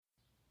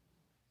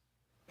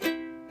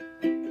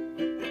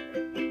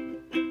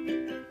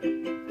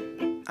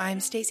I'm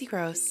Stacey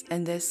Gross,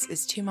 and this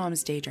is Two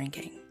Moms Day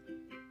Drinking.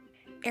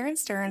 Aaron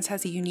Stearns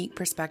has a unique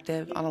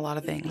perspective on a lot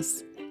of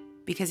things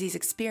because he's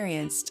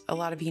experienced a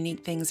lot of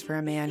unique things for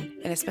a man,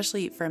 and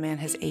especially for a man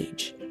his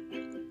age.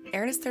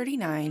 Aaron is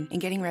 39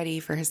 and getting ready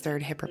for his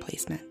third hip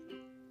replacement.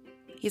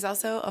 He's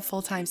also a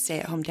full-time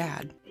stay-at-home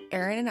dad.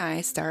 Aaron and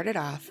I started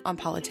off on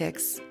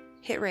politics,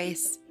 hit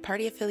race,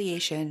 party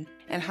affiliation,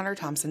 and Hunter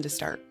Thompson to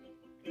start.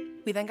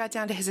 We then got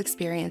down to his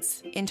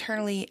experience,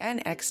 internally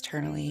and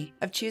externally,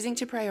 of choosing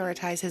to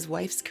prioritize his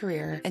wife's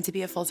career and to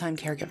be a full-time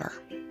caregiver.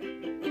 We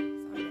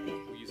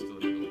used to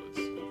live in the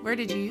woods. Where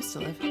did you used to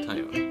live?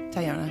 Tyona.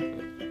 Tyona.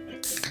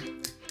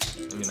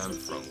 I mean, I'm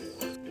from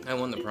War. I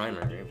won the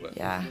primary, but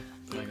Yeah.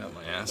 I got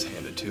my ass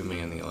handed to me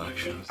in the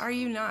elections. Are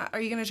you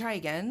going to try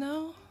again,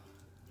 though?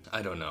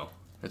 I don't know.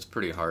 It's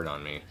pretty hard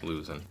on me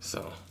losing,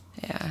 so.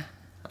 Yeah.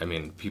 I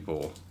mean,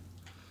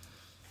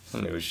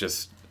 somebody was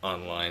just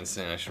online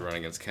saying I should run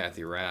against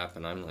Kathy Rapp,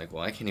 and I'm like,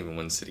 well, I can't even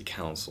win city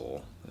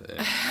council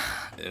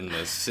in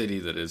the city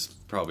that is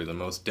probably the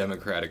most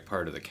democratic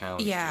part of the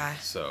county. Yeah.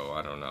 So,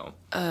 I don't know.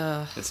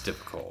 It's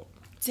difficult.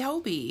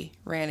 Toby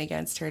ran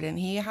against her, didn't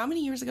he? How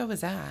many years ago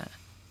was that?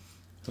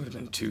 It would have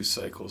been 2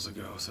 cycles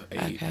ago, so 8.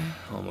 Okay.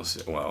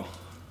 Almost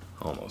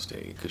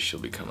 8, because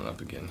she'll be coming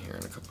up again here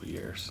in a couple of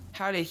years.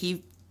 How did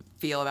he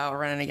feel about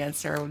running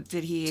against her?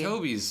 Did he...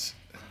 Toby's...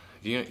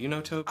 You know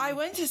Toby? I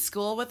went to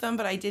school with him,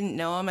 but I didn't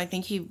know him. I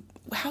think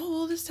How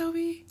old is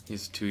Toby?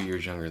 He's 2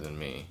 years younger than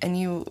me. And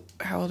you...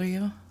 How old are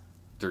you?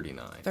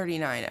 39.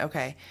 39,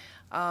 okay.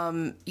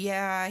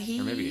 Yeah,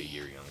 he... Or maybe a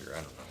year younger, I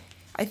don't know.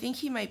 I think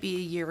he might be a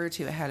year or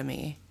two ahead of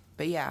me.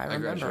 But yeah, I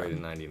remember. I graduated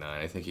in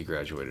 99. I think he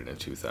graduated in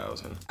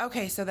 2000.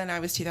 Okay, so then I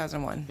was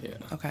 2001. Yeah.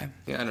 Okay.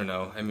 Yeah, I don't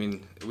know. I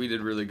mean, we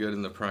did really good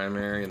in the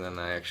primary, and then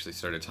I actually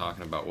started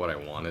talking about what I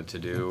wanted to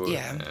do.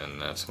 Yeah.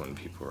 And that's when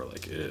people were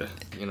like, ugh.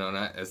 You know, and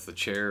as the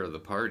chair of the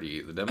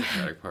party, the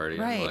Democratic Party,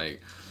 Right. I'm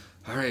like,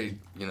 all right,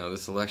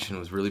 this election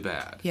was really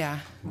bad. Yeah.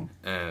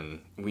 And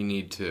we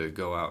need to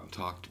go out and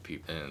talk to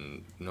people.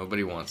 And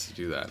nobody wants to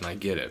do that. And I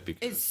get it.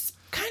 Because It's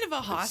kind of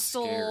a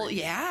hostile...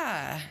 scary.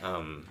 Yeah.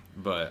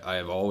 But I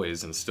have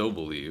always and still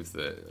believe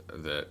that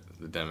the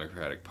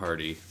Democratic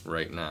Party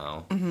right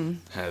now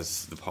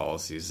has the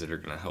policies that are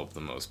going to help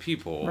the most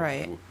people.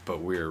 Right.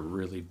 But we're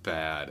really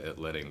bad at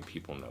letting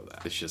people know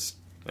that. It's just...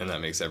 And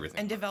that makes everything.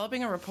 And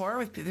developing a rapport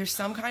with people. There's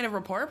some kind of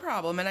rapport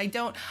problem. And I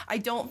don't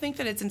think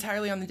that it's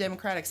entirely on the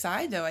Democratic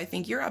side, though. I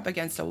think you're up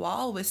against a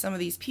wall with some of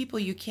these people.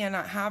 You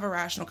cannot have a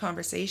rational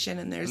conversation.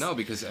 And there's... No,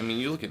 because, I mean,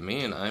 you look at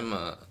me and I'm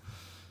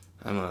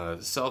a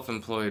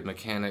self-employed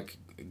mechanic,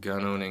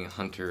 gun-owning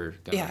hunter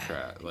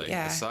Democrat.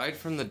 Aside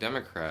from the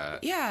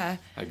Democrat,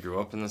 I grew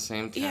up in the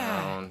same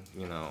town,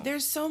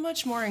 There's so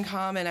much more in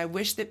common. I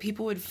wish that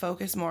people would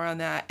focus more on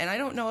that. And I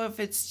don't know if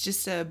it's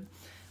just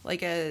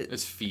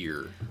it's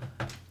fear.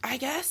 I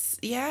guess,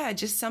 yeah,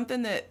 just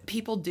something that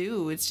people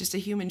do. It's just a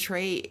human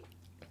trait,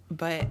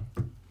 but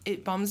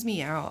it bums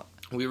me out.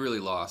 We really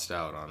lost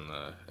out on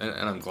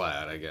and I'm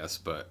glad, I guess,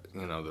 but,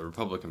 the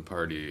Republican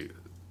Party,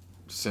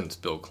 since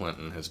Bill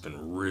Clinton, has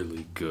been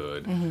really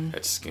good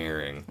at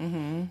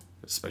scaring,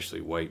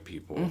 especially white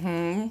people,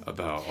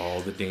 about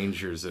all the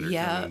dangers that are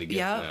coming to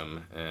get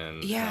them,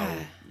 and how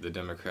the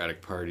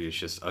Democratic Party is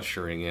just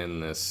ushering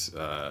in this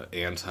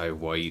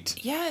anti-white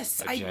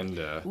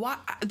agenda.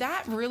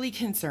 That really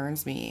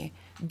concerns me.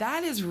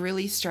 That is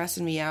really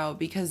stressing me out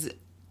because,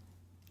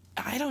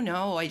 I don't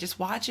know, I just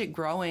watch it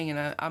growing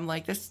and I'm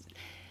like, this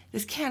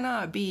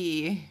cannot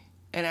be...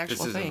 an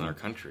actual this thing. isn't our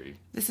country.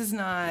 This is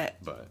not...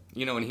 But,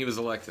 when he was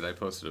elected, I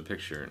posted a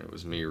picture, and it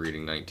was me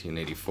reading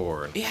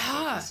 1984. And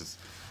this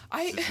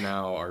is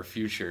now our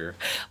future,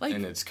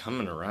 and it's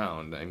coming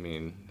around. I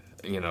mean,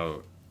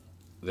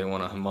 they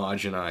want to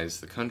homogenize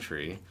the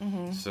country,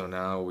 so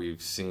now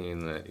we've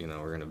seen that,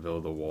 we're going to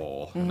build a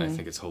wall, and I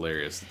think it's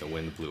hilarious that the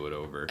wind blew it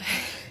over.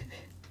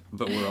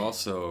 But we're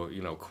also,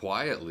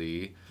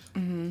 quietly,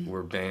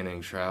 we're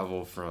banning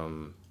travel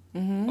from...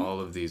 all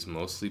of these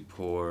mostly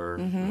poor,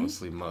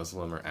 mostly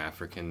Muslim or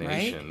African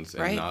nations,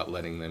 and not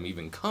letting them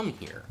even come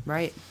here.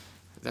 Right.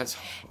 That's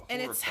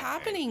horrifying. And it's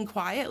happening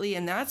quietly,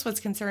 and that's what's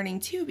concerning,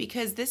 too,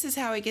 because this is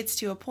how it gets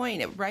to a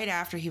point. Right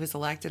after he was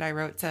elected, I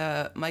wrote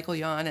to Michael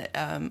Yon at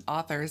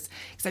Authors,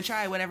 because I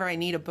try, whenever I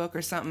need a book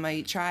or something,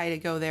 I try to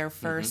go there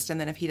first,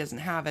 and then if he doesn't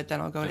have it, then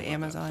I'll go to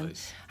Amazon.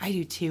 I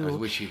do, too. I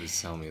wish he would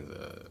sell me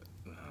the...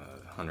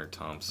 Hunter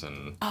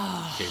Thompson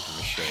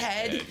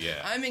head.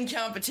 Yeah. I'm in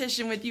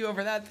competition with you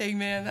over that thing,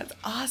 man. That's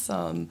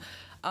awesome.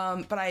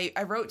 But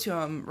I wrote to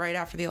him right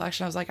after the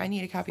election. I was like, I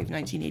need a copy of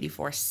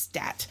 1984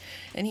 stat.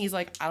 And he's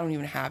like, I don't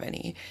even have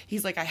any.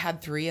 He's like, I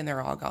had 3 and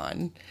they're all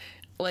gone.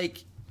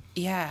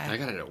 Yeah. I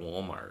got it at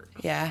Walmart.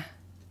 Yeah.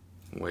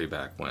 Way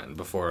back when,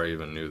 before I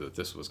even knew that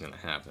this was going to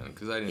happen.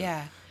 Because I didn't...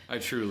 Yeah.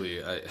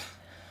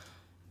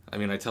 I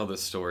mean, I tell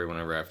this story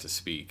whenever I have to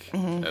speak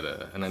and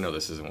I know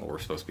this isn't what we're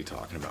supposed to be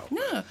talking about.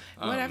 No,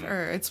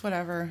 whatever. It's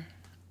whatever.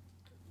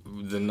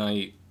 The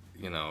night,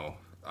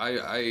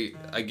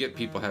 I get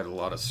people had a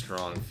lot of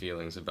strong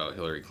feelings about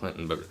Hillary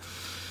Clinton, but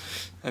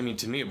I mean,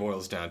 to me, it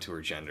boils down to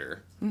her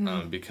gender,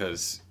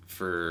 because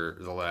for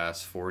the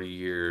last 40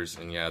 years,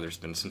 and yeah, there's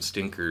been some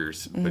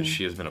stinkers, but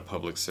she has been a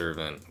public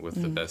servant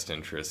with the best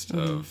interest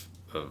of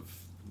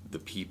the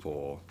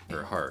people at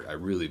her heart. I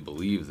really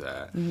believe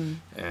that.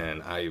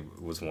 And I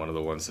was one of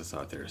the ones that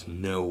thought there's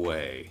no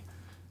way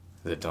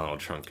that Donald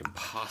Trump could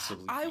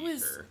possibly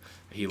beat her.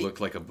 He looked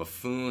like a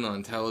buffoon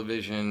on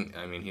television.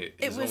 I mean,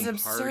 it was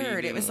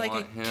absurd. It was like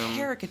a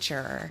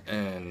caricature.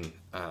 And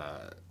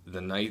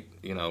the night,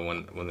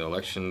 when the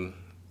election,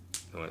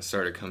 when it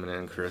started coming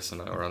in, Chris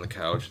and I were on the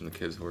couch and the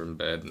kids were in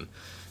bed, and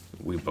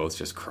we both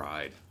just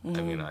cried.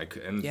 I mean,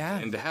 and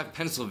to have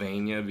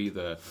Pennsylvania be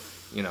the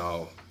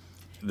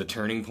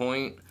turning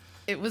point.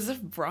 It was a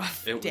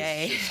rough day. Was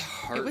just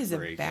heartbreaking. It was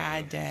a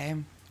bad day.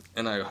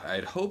 And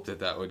I'd hoped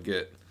that would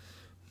get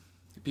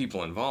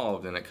people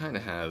involved, and it kind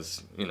of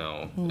has, in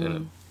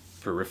a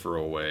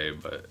peripheral way,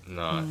 but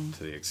not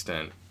to the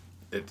extent.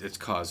 It's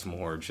caused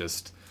more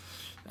just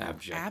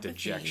abject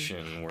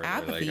dejection, where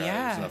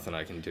there's nothing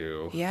I can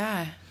do.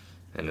 Yeah.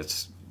 And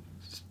it's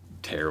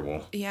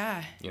terrible.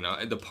 Yeah.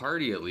 The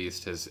party at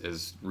least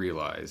has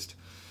realized,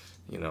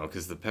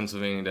 because the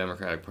Pennsylvania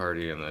Democratic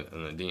Party and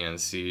the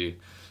DNC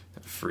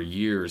for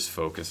years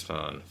focused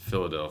on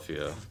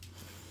Philadelphia,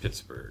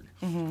 Pittsburgh,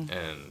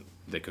 and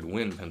they could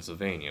win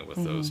Pennsylvania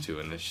with those two,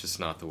 and it's just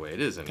not the way it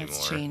is anymore.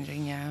 It's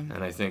changing, yeah.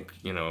 And I think,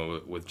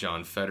 with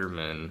John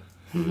Fetterman,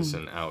 who's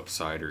an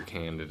outsider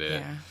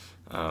candidate,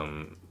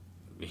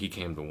 he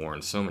came to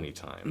Warren so many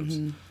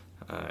times,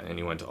 and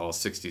he went to all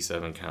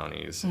 67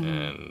 counties,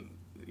 and,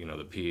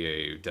 the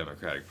PA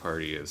Democratic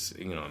Party has,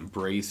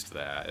 embraced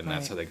that, and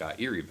that's how they got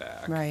Erie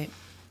back. Right.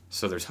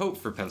 So there's hope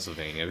for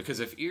Pennsylvania, because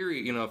if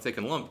Erie, if they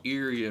can lump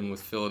Erie in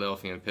with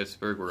Philadelphia and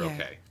Pittsburgh, we're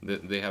okay.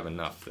 They have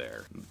enough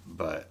there.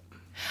 But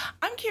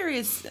I'm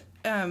curious,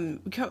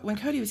 when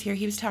Cody was here,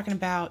 he was talking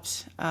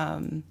about,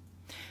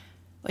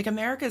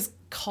 America's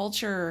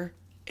culture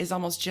is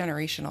almost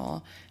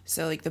generational.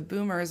 So, the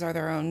boomers are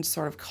their own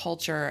sort of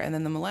culture, and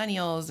then the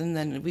millennials, and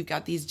then we've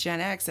got these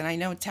Gen X, and I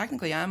know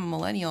technically I'm a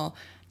millennial,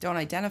 don't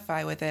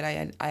identify with it.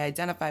 I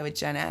identify with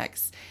Gen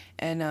X,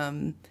 and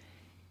I'm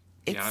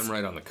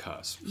right on the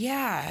cusp.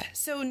 Yeah.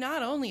 So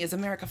not only is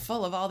America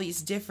full of all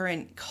these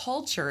different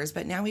cultures,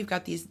 but now we've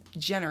got these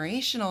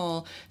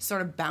generational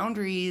sort of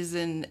boundaries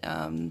and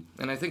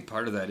I think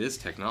part of that is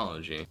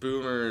technology.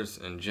 Boomers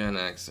and Gen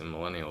X and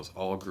millennials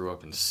all grew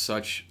up in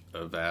such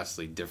a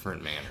vastly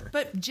different manner.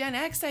 But Gen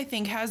X, I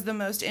think, has the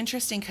most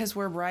interesting because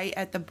we're right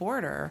at the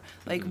border.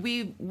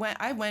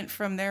 I went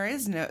from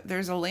there's a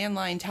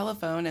landline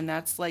telephone, and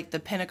that's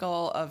the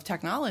pinnacle of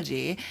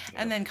technology,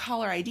 and then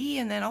caller ID,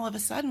 and then all of a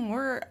sudden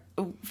we're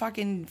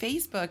fucking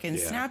Facebook and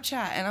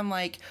Snapchat, and I'm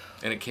like,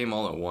 and it came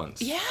all at once.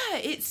 Yeah,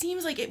 it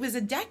seems like it was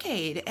a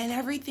decade, and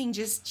everything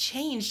just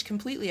changed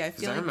completely. I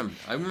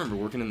remember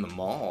working in the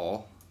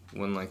mall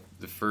when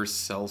the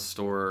first cell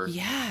store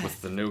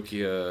with the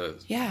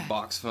Nokia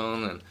box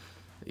phone,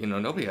 and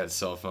nobody had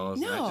cell phones.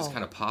 No. And that just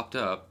kind of popped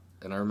up,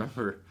 and I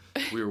remember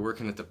we were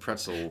working at the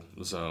Pretzel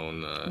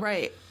Zone,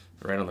 right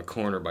on the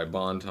corner by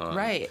Bonton,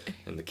 right,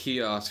 and the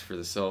kiosk for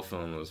the cell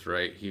phone was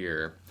right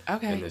here.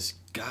 Okay. And this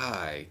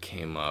guy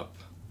came up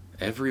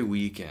every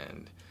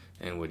weekend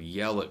and would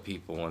yell at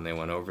people when they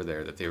went over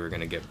there that they were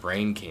going to get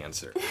brain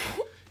cancer.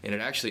 And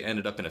it actually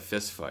ended up in a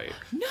fist fight.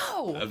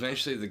 No!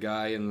 Eventually the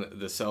guy in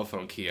the cell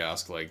phone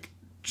kiosk,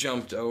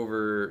 jumped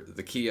over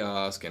the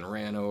kiosk and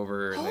ran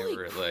over, and they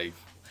were,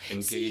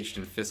 engaged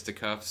in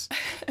fisticuffs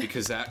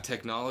because that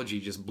technology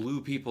just blew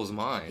people's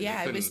minds.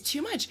 Yeah, it was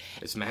too much.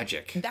 It's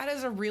magic. That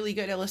is a really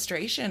good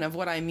illustration of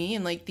what I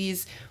mean.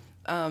 These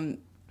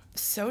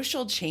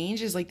social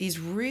changes, these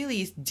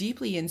really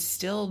deeply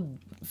instilled,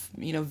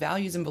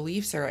 values and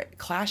beliefs are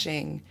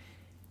clashing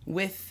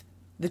with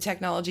the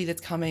technology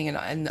that's coming,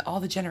 and all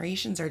the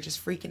generations are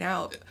just freaking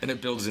out. And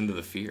it builds into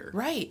the fear.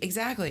 Right,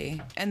 exactly.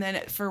 And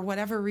then for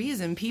whatever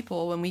reason,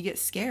 people, when we get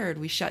scared,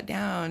 we shut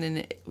down,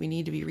 and we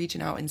need to be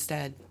reaching out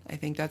instead. I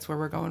think that's where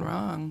we're going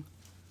wrong.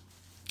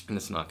 And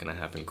it's not going to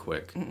happen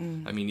quick.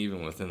 Mm-mm. I mean,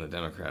 even within the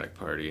Democratic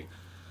Party,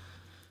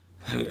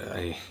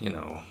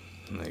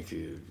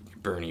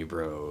 Bernie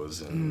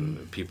bros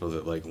and people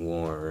that like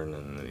Warren,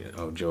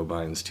 and Joe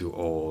Biden's too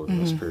old,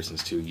 and this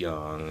person's too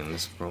young, and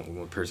this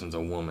person's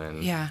a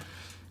woman. Yeah.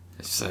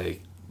 It's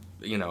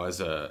as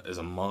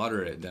a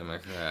moderate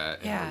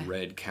Democrat in a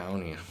red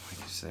county, I'm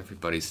just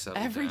everybody settle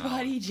down.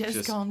 Everybody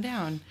just calm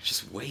down.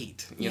 Just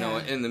wait. You know,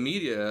 in the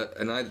media,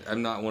 and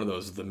I'm not one of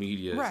those, the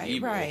media is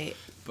evil. Right.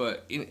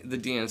 But the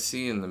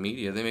DNC and the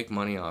media, they make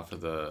money off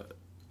of the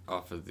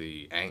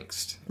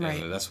angst.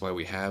 Right. And that's why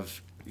we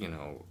have,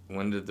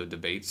 when did the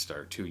debate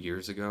start? 2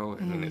 years ago?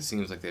 I mean, it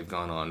seems like they've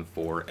gone on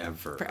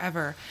forever.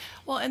 Forever.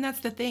 Well, and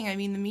that's the thing. I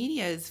mean, the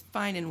media is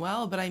fine and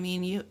well, but I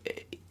mean,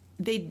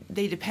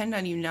 they depend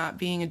on you not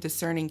being a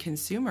discerning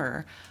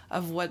consumer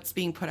of what's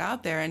being put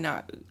out there, and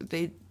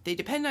they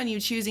depend on you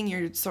choosing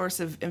your source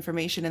of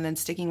information and then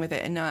sticking with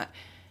it and not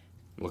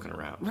looking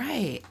around.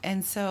 Right.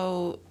 And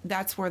so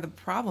that's where the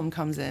problem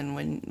comes in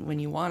when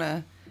you want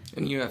to.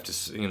 And you have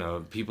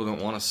to, people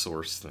don't want to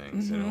source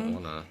things. They don't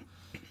want to.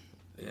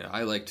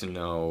 I like to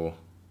know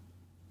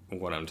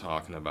what I'm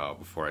talking about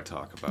before I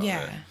talk about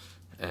yeah.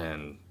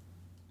 it,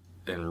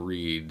 and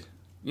read,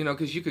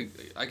 because we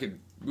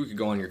could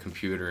go on your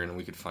computer and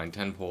we could find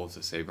 10 polls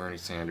that say Bernie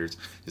Sanders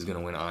is going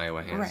to win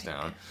Iowa hands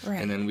down,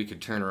 and then we could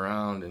turn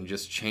around and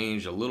just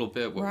change a little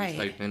bit what we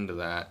type into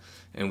that,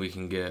 and we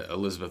can get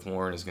Elizabeth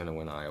Warren is going to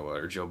win Iowa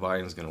or Joe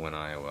Biden's going to win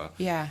Iowa,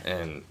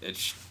 and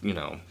it's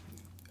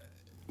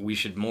we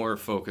should more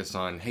focus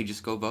on, hey,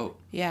 just go vote,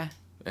 and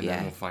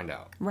then we'll find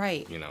out,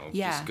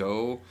 just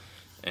go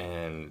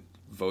and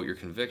vote your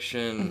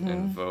conviction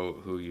and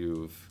vote who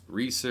you've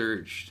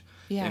researched.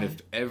 Yeah. And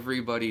if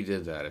everybody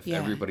did that, if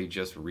everybody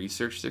just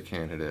researched their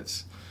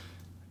candidates,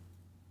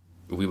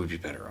 we would be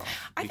better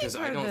off. Because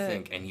I don't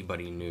think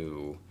anybody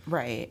knew.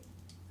 Right.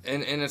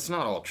 And it's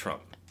not all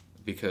Trump,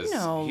 because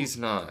he's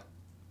not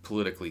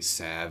politically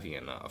savvy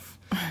enough.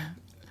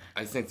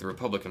 I think the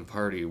Republican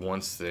Party,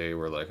 once they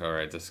were like, all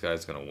right, this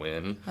guy's going to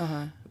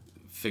win,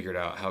 figured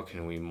out how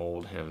can we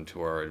mold him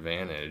to our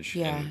advantage.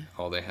 Yeah. And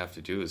all they have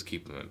to do is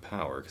keep him in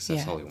power, because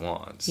that's all he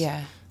wants.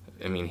 Yeah.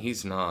 I mean,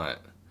 he's not...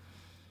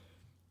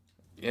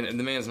 And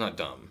the man's not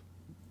dumb.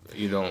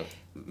 You don't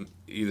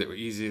either.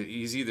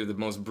 He's either the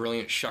most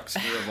brilliant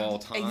shuckster of all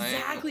time.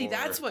 Exactly,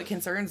 that's what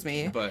concerns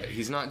me. But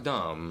he's not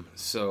dumb,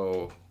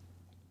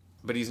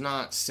 but he's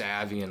not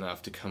savvy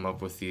enough to come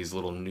up with these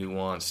little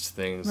nuanced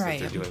things that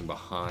they're doing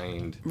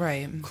behind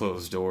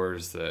closed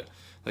doors. That,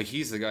 like,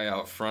 he's the guy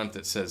out front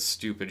that says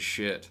stupid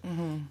shit,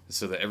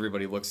 so that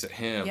everybody looks at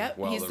him,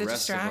 while the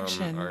rest of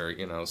them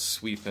are,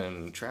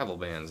 sweeping travel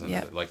bans,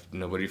 and like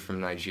nobody from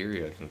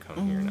Nigeria can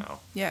come here now.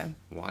 Yeah,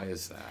 why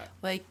is that?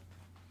 Like,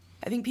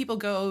 I think people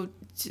go.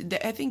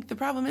 I think the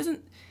problem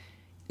isn't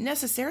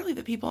necessarily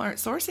that people aren't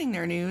sourcing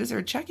their news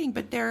or checking,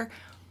 but they're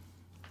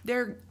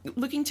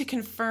looking to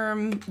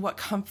confirm what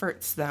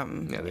comforts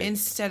them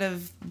instead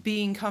of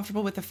being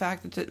comfortable with the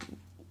fact that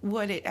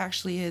what it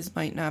actually is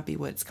might not be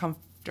what's comfortable.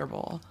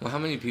 Well, how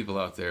many people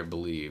out there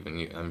believe,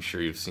 and I'm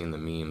sure you've seen the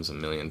memes a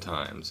million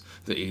times,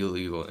 that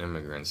illegal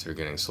immigrants are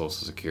getting Social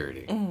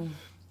Security?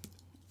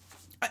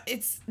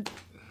 It's...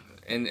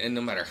 And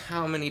no matter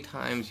how many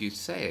times you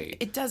say...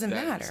 It doesn't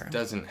matter. It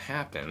doesn't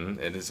happen.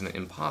 It isn't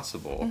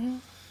impossible.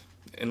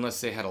 Unless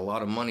they had a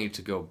lot of money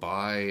to go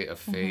buy a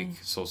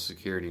fake Social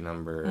Security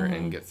number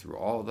and get through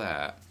all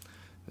that.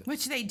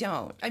 Which they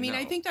don't. I mean,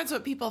 I think that's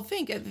what people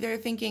think. They're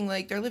thinking,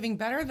 like, they're living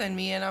better than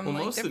me, and I'm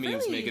like, most of the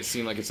memes make it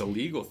seem like it's a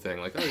legal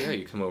thing. Like, oh, yeah,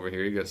 you come over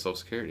here, you get Social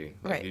Security.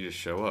 Like, you just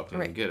show up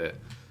and you get it.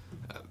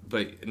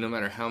 But no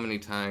matter how many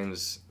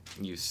times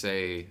you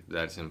say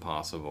that's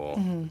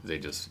impossible, they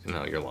just,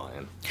 you're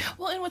lying.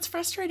 Well, and what's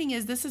frustrating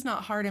is this is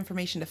not hard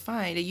information to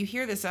find. You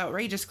hear this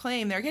outrageous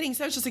claim, they're getting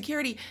Social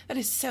Security. That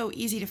is so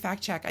easy to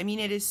fact check. I mean,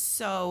 it is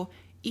so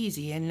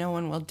easy, and no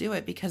one will do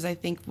it, because I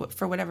think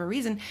for whatever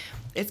reason,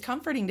 it's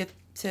comforting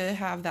to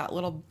have that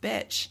little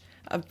bitch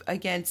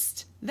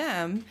against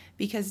them,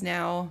 because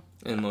now...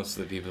 And most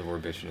of the people we're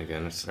bitching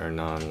against are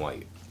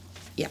non-white.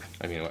 Yeah.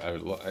 I mean,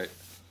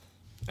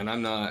 and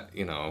I'm not,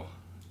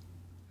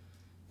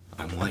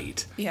 I'm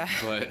white. Yeah.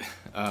 But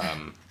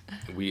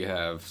we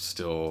have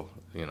still,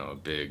 a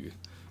big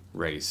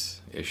race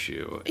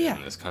issue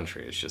in this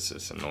country. It's just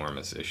this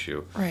enormous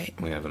issue. Right.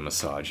 We have a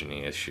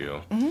misogyny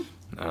issue.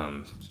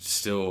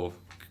 Still,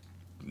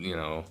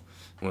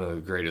 one of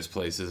the greatest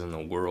places in the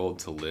world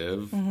to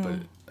live, but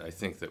I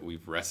think that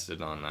we've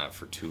rested on that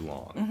for too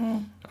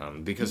long.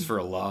 Because for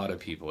a lot of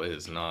people, it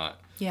is not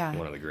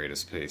one of the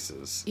greatest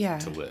places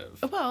to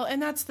live. Well,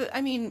 and that's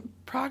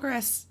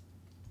progress,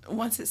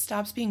 once it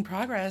stops being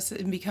progress,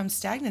 it becomes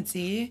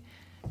stagnancy.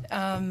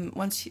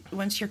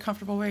 Once you're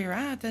comfortable where you're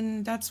at,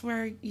 then that's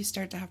where you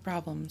start to have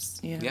problems.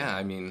 Yeah,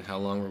 I mean, how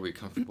long were we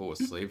comfortable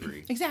with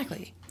slavery?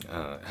 Exactly.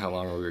 How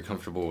long were we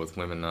comfortable with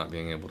women not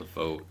being able to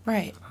vote?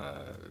 Right.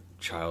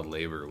 Child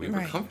labor. We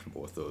were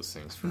comfortable with those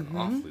things for an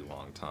awfully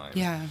long time.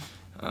 Yeah.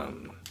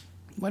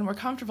 When we're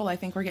comfortable, I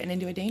think we're getting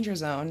into a danger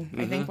zone.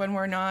 I think when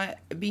we're not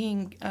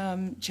being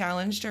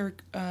challenged or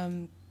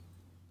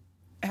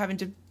having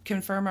to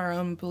confirm our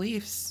own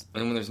beliefs.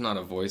 And when there's not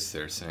a voice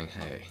there saying,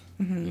 hey,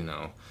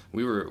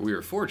 we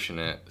were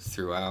fortunate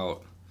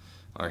throughout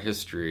our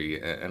history,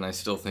 and I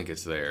still think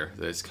it's there,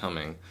 that it's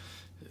coming,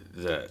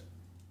 that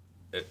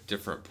at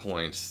different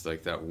points,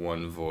 like, that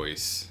one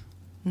voice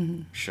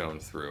shone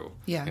through.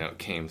 Yeah. It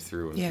came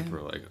through, and people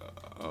were like,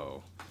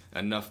 oh.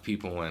 Enough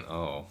people went,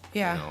 oh.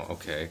 Yeah.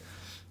 Okay,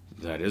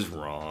 that is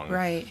wrong.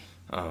 Right.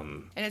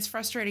 And it's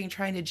frustrating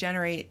trying to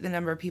generate the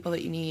number of people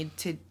that you need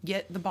to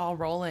get the ball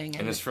rolling.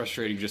 And it's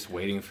frustrating just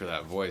waiting for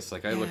that voice.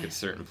 Like, I look at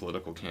certain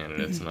political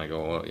candidates and I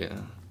go, well, yeah,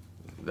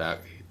 that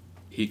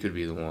he could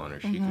be the one,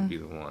 or she could be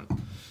the one.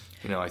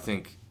 I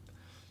think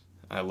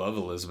I love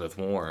Elizabeth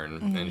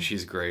Warren, and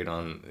she's great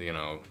on,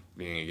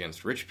 being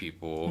against rich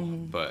people,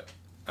 but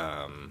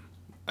I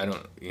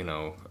don't,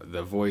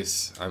 the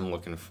voice I'm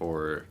looking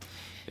for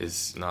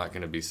is not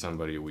going to be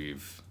somebody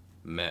we've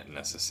met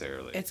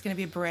necessarily. It's going to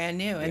be brand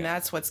new, and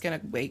that's what's going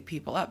to wake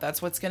people up.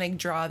 That's what's going to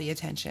draw the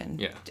attention.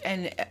 Yeah.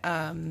 And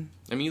I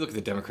mean, you look at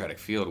the Democratic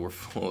field, we're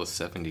full of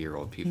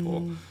 70-year-old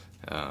people.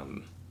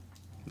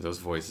 Those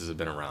voices have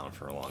been around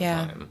for a long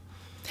time.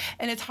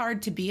 And it's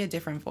hard to be a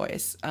different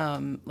voice.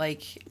 And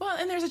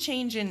there's a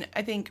change in,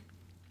 I think,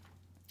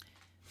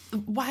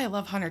 why I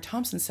love Hunter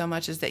Thompson so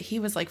much is that he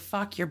was like,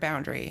 fuck your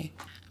boundary.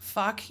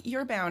 Fuck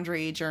your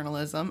boundary,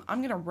 journalism. I'm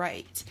going to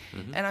write.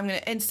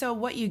 And so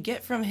what you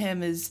get from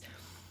him is,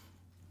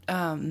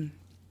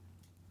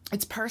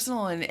 it's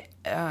personal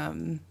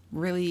and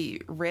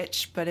really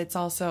rich, but it's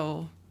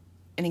also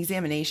an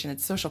examination.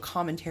 It's social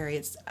commentary.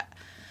 It's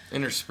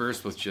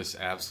interspersed with just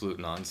absolute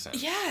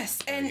nonsense. Yes,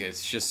 and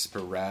it's just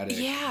sporadic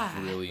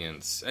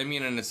brilliance. I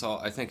mean, and it's all.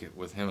 I think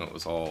with him, it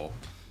was all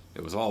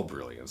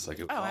brilliance. Like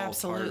it was all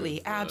absolutely,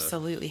 part of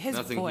absolutely. His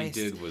nothing voice.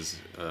 he did was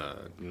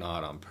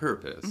not on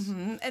purpose.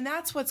 And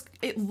that's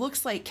it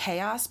looks like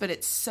chaos, but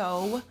it's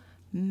so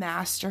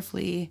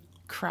masterfully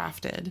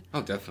crafted.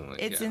 Oh, definitely.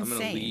 It's insane. I'm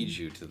going to lead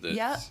you to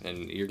this, and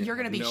you're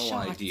going to be no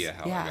shocked. idea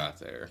how I got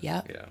there.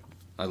 Yep. Yeah.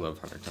 I love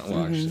Hunter Thompson.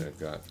 Well, actually, I've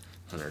got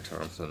Hunter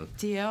Thompson.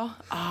 Do you?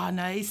 Oh,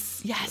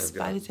 nice. Yes,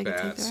 buy the ticket.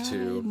 Bats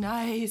too.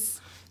 Nice.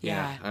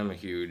 Yeah. I'm a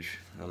huge.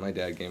 My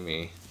dad gave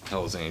me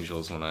Hell's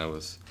Angels when I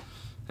was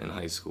in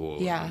high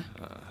school. Yeah.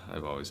 And,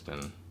 I've always been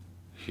a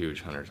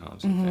huge Hunter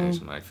Thompson fan.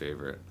 He's my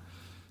favorite.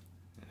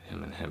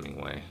 Him and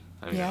Hemingway.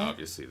 I mean,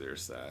 obviously,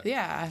 there's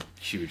that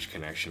huge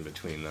connection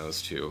between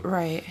those two.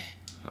 Right.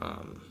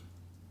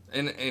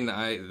 And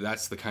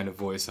that's the kind of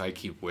voice I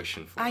keep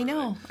wishing for. I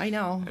know.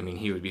 I mean,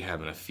 he would be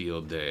having a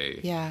field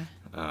day. Yeah.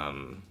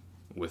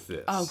 With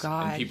this. Oh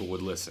God. And people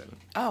would listen.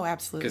 Oh,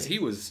 absolutely.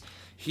 Because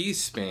he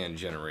spanned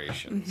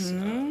generations.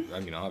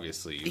 I mean,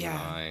 obviously you and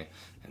I,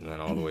 and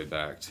then all the way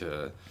back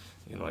to,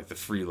 like the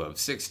free love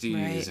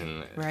 '60s,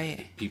 and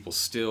people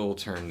still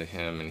turn to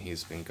him, and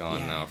he's been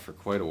gone now for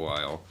quite a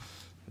while.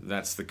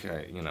 That's the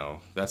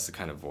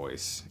kind of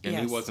voice, and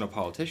he wasn't a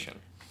politician.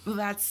 Well,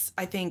 that's,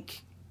 I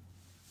think,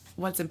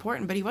 what's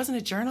important. But he wasn't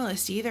a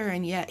journalist either,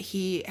 and yet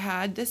he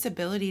had this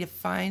ability to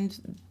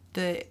find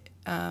the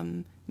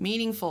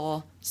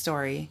meaningful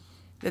story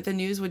that the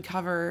news would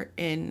cover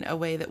in a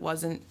way that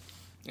wasn't.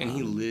 And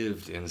he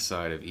lived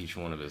inside of each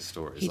one of his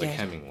stories, like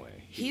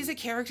Hemingway. He's a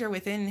character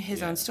within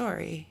his own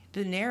story.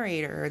 The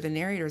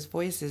narrator's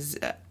voice is,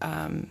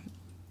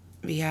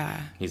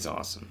 He's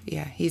awesome.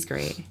 Yeah, he's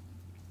great.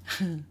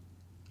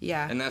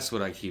 Yeah. And that's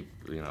what I keep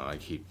like,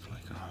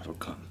 oh, it'll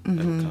come.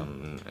 It'll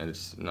come. And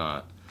it's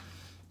not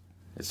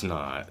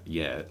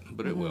yet,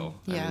 but it will.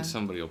 I mean,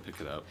 somebody will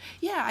pick it up.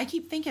 Yeah, I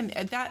keep thinking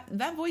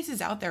that voice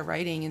is out there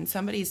writing, and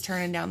somebody's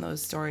turning down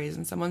those stories,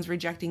 and someone's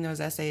rejecting those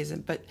essays,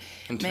 and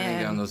turning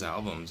down those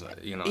albums.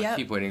 I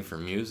keep waiting for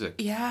music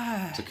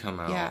to come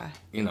out.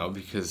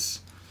 Because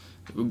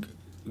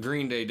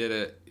Green Day did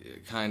it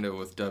kind of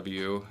with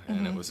W,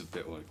 and it was a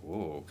bit like,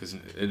 whoa, because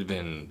it had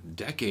been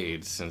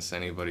decades since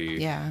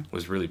anybody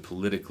was really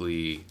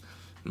politically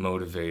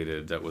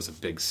motivated that was a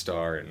big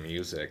star in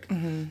music.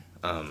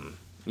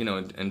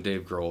 And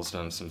Dave Grohl's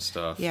done some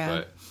stuff,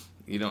 but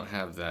you don't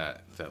have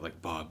that like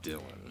Bob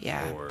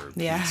Dylan or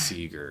Pete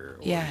Seeger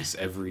or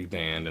every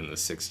band in the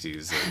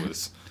 60s that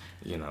was,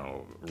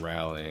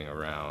 rallying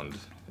around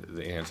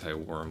the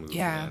anti-war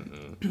movement.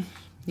 And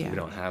we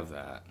don't have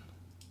that.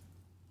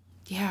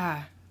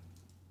 Yeah.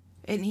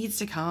 It needs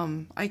to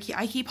come. I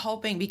keep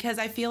hoping, because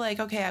I feel like,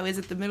 okay, I was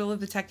at the middle of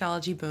the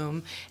technology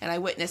boom, and I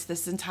witnessed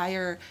this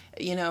entire,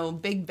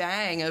 big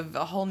bang of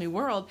a whole new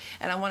world,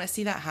 and I want to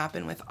see that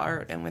happen with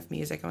art and with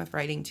music and with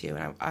writing too.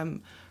 And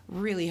I'm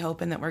really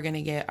hoping that we're going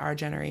to get our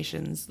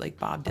generations like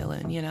Bob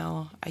Dylan.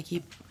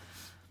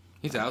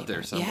 He's out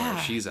there somewhere. Yeah.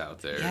 She's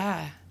out there.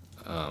 Yeah.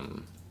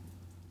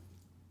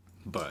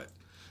 But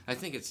I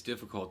think it's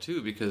difficult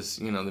too, because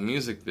the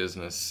music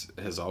business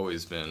has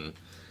always been.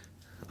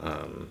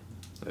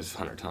 As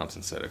Hunter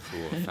Thompson said, a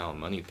cruel and foul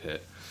money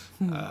pit.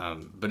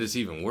 But it's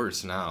even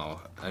worse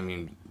now. I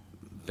mean,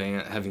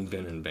 having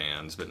been in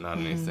bands, but not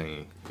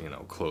anything,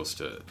 close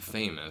to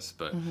famous,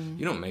 but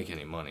you don't make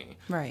any money.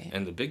 Right.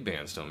 And the big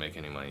bands don't make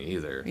any money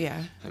either.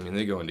 Yeah. I mean,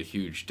 they go into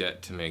huge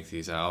debt to make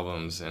these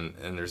albums, and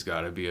there's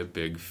got to be a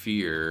big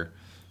fear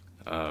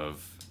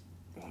of,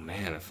 well,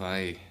 man,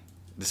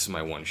 this is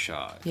my one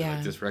shot. Yeah.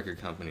 Like, this record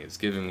company is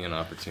giving me an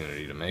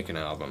opportunity to make an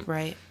album.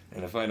 Right.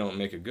 And if I don't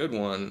make a good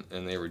one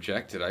and they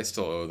reject it, I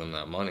still owe them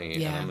that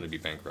money, and I'm going to be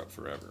bankrupt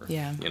forever.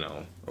 Yeah.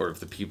 Or if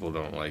the people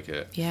don't like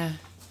it. Yeah.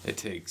 It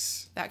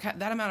takes...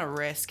 That amount of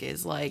risk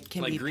is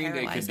can be Green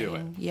Day could do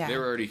it. Yeah. They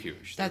were already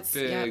huge. They're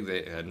big.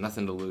 They had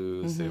nothing to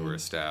lose. They were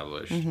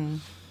established.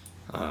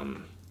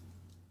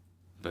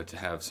 But to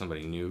have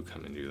somebody new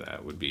come and do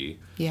that would be...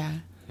 Yeah.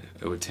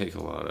 It would take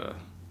a lot of...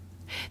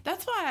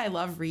 That's why I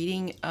love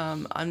reading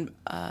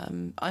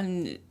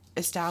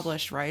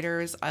unestablished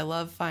writers. I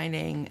love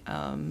finding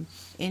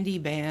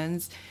indie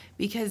bands,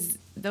 because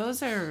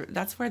that's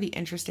where the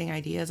interesting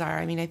ideas are.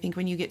 I mean, I think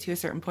when you get to a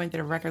certain point that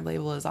a record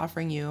label is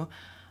offering you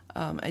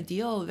a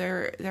deal,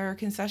 there are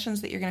concessions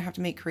that you're going to have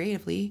to make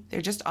creatively.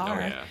 There just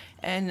are. Oh, yeah.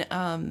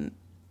 And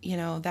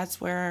that's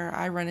where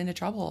I run into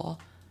trouble.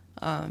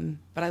 But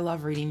I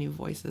love reading new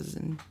voices,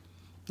 and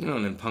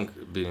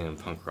being in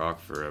punk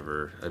rock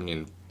forever. I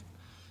mean,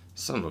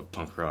 some of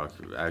punk rock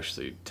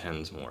actually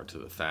tends more to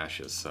the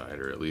fascist side,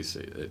 or at least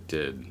it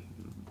did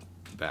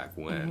back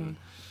when.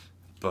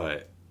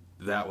 But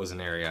that was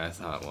an area I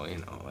thought, well,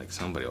 like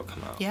somebody will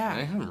come out. Yeah.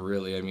 And I haven't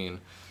really,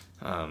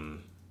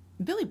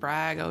 Billy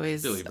Bragg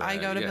always. I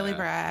go to Billy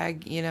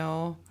Bragg,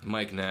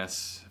 Mike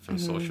Ness from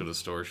Social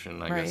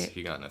Distortion. I guess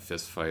he got in a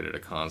fist fight at a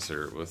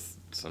concert with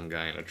some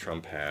guy in a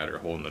Trump hat or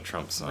holding a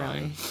Trump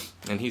sign. Really?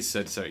 And he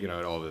said, so,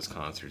 at all of his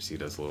concerts, he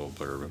does a little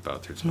blurb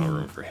about there's no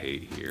room for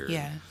hate here.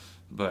 Yeah.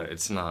 But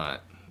it's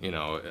not,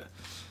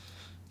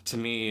 to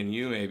me and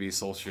you maybe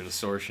Social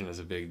Distortion is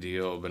a big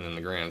deal, but in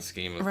the grand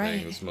scheme of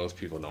things, most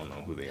people don't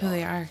know who they are. Who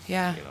they are,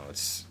 yeah.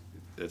 It's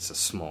a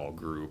small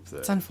group that...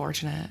 It's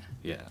unfortunate.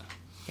 Yeah.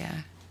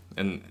 Yeah.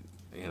 And,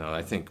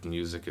 I think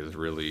music is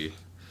really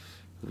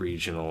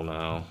regional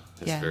now.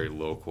 It's very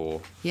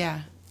local.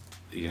 Yeah.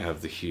 You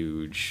have the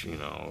huge,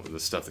 the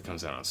stuff that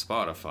comes out on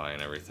Spotify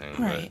and everything.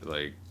 Right. But,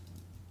 like,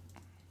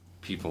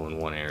 people in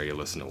one area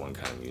listen to one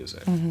kind of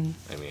music.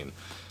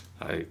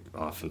 I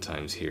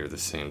oftentimes hear the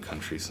same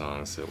country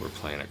songs that were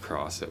playing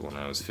across it when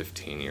I was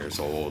 15 years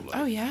old.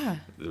 Like,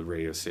 the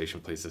radio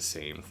station plays the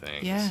same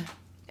things. Yeah.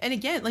 And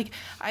again, like,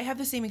 I have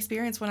the same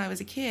experience when I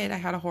was a kid. I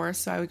had a horse,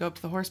 so I would go up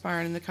to the horse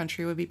barn and the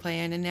country would be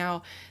playing. And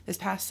now, this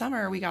past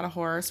summer, we got a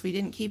horse. We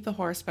didn't keep the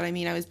horse, but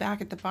I was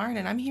back at the barn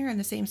and I'm hearing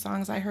the same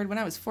songs I heard when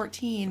I was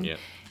 14. Yeah.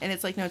 And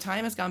it's like no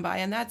time has gone by.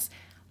 And that's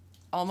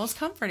almost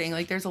comforting.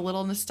 Like, there's a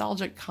little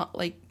nostalgic,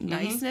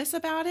 niceness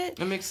about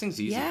it. It makes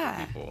things easier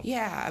for people.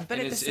 Yeah, but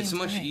it's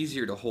much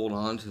easier to hold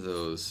on to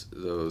those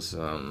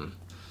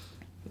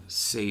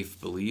safe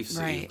beliefs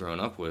that you've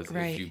grown up with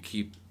if you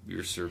keep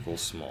your circle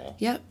small.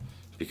 Yep.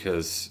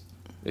 Because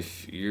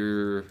if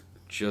you're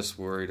just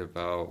worried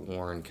about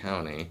Warren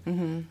County,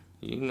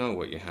 you know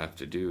what you have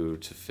to do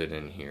to fit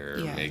in here,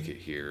 make it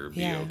here,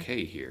 be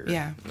okay here.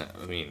 Yeah.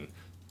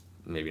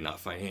 Maybe not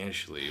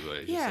financially,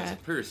 but just as a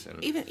person.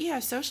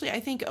 Even socially, I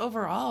think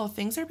overall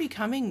things are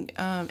becoming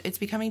it's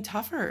becoming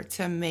tougher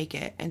to make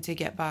it and to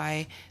get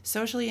by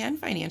socially and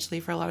financially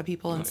for a lot of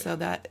people, and so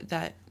that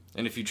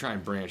and if you try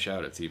and branch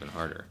out, it's even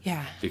harder.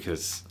 Yeah.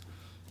 Because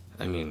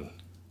I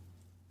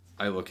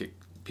look at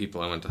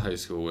people I went to high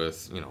school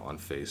with, on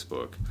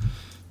Facebook,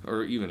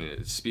 or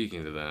even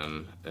speaking to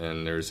them,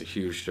 and there's a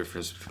huge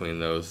difference between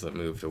those that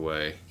moved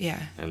away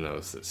and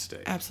those that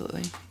stayed.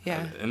 Absolutely.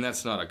 Yeah. And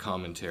that's not a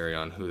commentary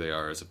on who they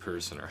are as a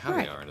person or how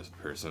they are as a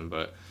person,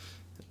 but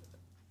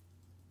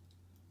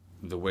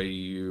the way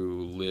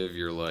you live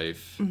your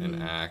life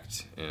and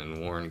act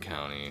in Warren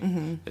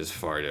County is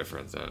far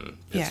different than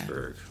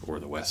Pittsburgh or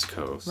the West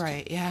Coast.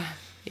 Right, yeah.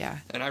 Yeah.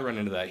 And I run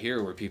into that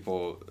here where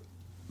people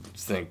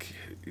think,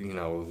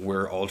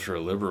 we're ultra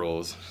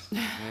liberals.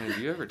 Man, have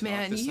you ever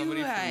talked to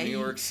somebody from New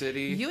York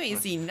City? You ain't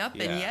seen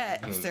nothing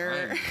yet,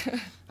 sir.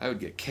 I would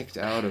get kicked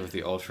out of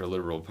the ultra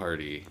liberal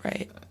party.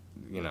 Right.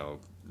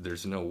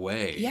 There's no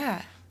way.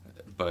 Yeah.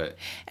 But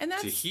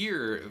to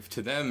hear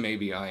to them,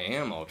 maybe I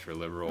am ultra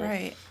liberal.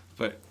 Right.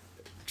 But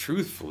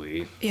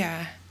truthfully.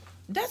 Yeah.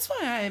 That's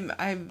why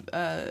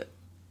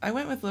I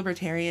went with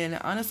libertarian.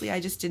 Honestly,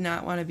 I just did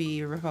not want to be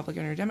a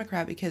Republican or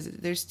Democrat because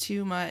there's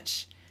too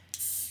much.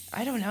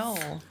 I don't know.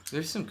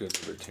 There's some good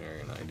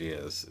libertarian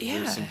ideas. Yeah.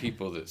 There's some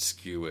people that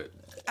skew it.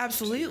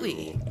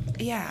 Absolutely.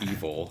 Yeah.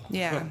 Evil.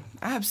 Yeah.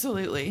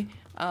 Absolutely.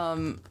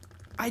 I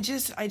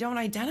don't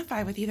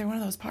identify with either one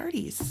of those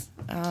parties.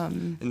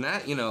 And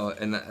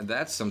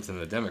that's something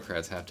the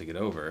Democrats have to get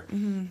over.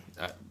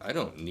 I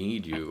don't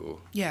need you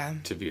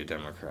to be a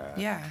Democrat.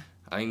 Yeah.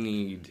 I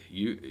need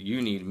you.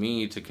 You need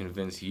me to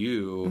convince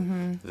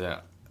you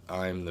that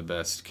I'm the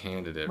best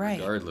candidate,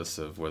 regardless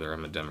of whether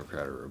I'm a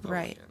Democrat or a Republican.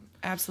 Right.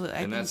 Absolutely.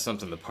 And that's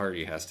something the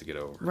party has to get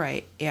over.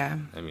 Right, yeah.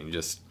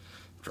 Just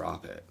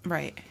drop it.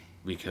 Right.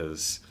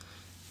 Because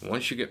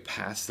once you get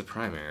past the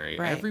primary,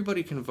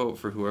 everybody can vote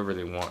for whoever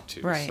they want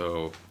to. Right.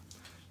 So,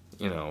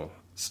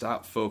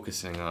 stop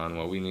focusing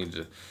on, we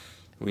need,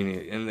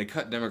 and they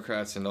cut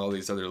Democrats into all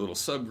these other little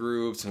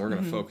subgroups, and we're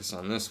going to focus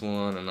on this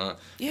one, and not,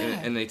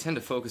 and they tend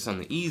to focus on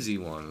the easy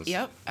ones.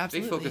 Yep,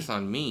 absolutely. They focus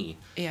on me.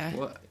 Yeah.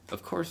 Well,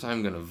 of course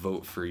I'm going to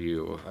vote for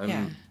you.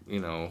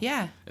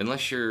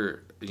 Unless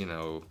you're,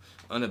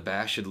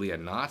 unabashedly a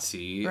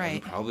Nazi,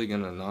 I'm probably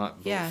going to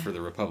not vote for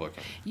the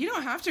Republican. You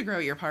don't have to grow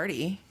your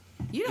party.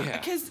 You don't,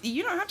 because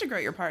you don't have to grow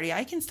your party.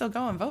 I can still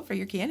go and vote for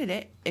your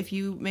candidate if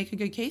you make a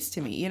good case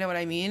to me. You know what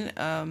I mean?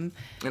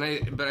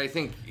 But I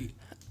think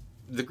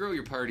the grow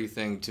your party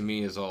thing to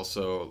me is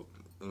also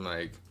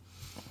like,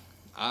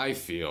 I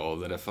feel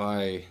that if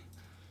I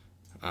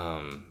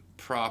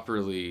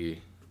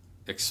properly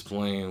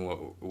explain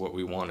what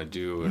we want to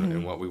do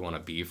and what we want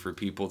to be for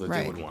people, that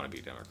they would want to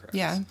be Democrats.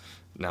 Yeah.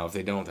 Now, if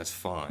they don't, that's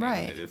fine.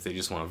 Right. If they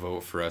just want to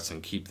vote for us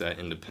and keep that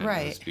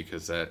independence,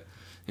 because that,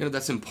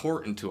 that's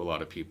important to a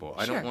lot of people.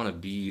 I don't want to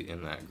be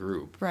in that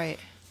group. Right.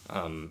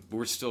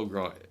 We're still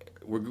growing.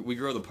 We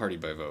grow the party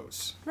by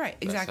votes. Right.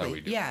 Exactly. That's how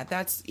we do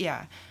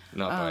it.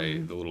 Not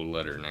by the little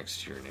letter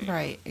next to your name.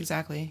 Right.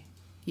 Exactly.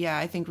 Yeah,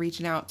 I think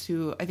reaching out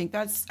to, I think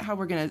that's how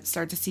we're going to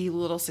start to see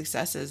little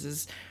successes,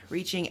 is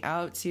reaching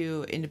out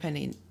to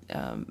independent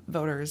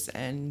voters,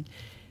 and,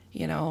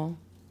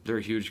 They're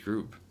a huge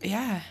group.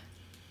 Yeah.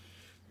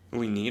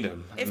 We need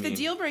them. If the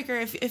deal breaker,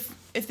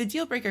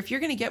 if you're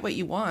going to get what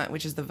you want,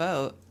 which is the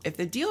vote, if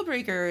the deal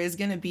breaker is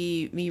going to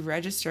be me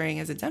registering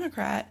as a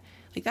Democrat,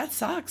 like, that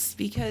sucks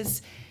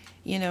because,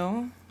 you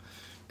know.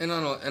 And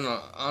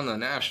on a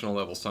national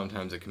level,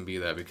 sometimes it can be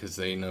that because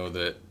they know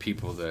that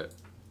people that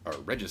are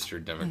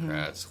registered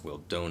Democrats will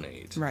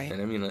donate. Right.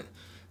 And I mean,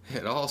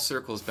 it all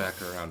circles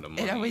back around to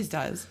money. It always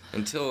does.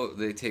 Until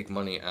they take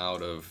money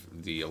out of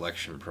the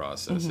election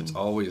process, it's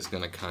always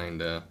going to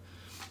kind of,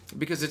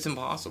 because it's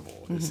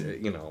impossible. It's,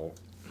 you know,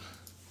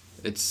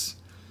 it's,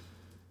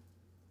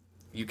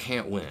 you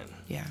can't win.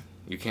 Yeah.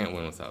 You can't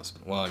win without,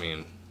 well, I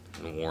mean,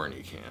 in Warren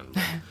you can,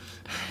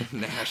 but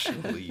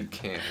nationally you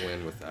can't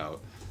win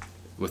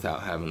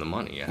without having the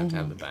money. You have to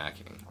have the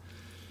backing.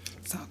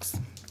 It sucks.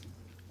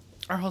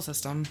 Our whole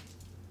system,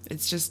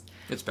 it's just...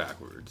 It's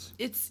backwards.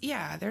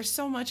 There's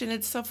so much, and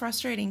it's so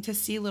frustrating to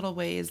see little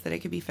ways that it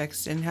could be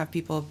fixed and have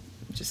people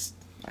just,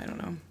 I don't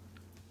know.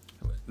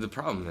 The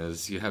problem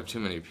is you have too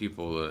many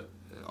people that,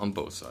 on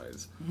both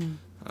sides,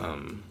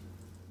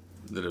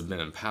 that have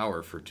been in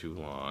power for too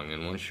long,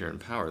 and once you're in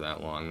power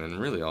that long, then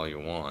really all you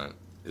want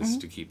is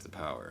to keep the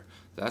power.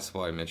 That's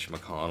why Mitch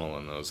McConnell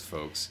and those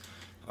folks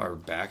are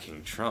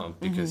backing Trump,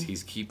 because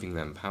he's keeping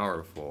them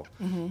powerful.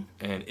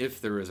 And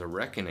if there is a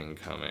reckoning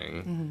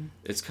coming,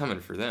 it's coming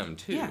for them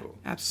too. Yeah,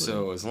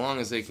 absolutely. So as long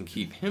as they can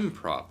keep him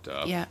propped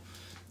up,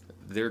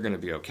 they're going to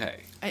be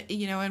okay.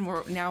 You know,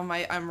 and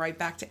I'm right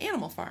back to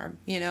Animal Farm,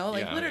 you know,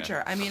 like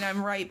literature. Yeah. I mean,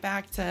 I'm right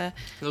back to...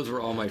 Those were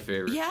all my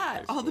favorites.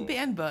 Yeah, all the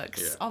banned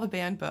books. Yeah. All the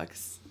banned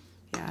books.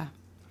 Yeah.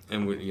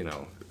 And,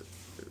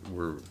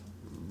 we're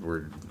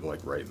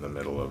like right in the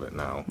middle of it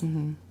now.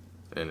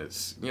 And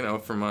it's, you know,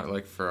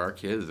 for our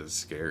kids, it's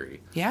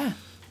scary. Yeah.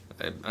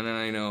 And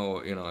I know,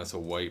 as a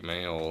white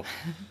male,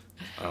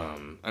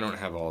 I don't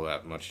have all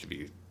that much to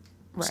be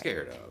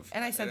scared of.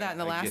 And I said that in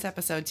the last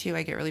episode, too.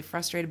 I get really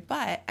frustrated.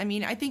 But, I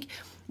mean, I think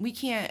we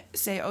can't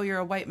say, oh, you're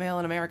a white male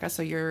in America,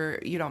 so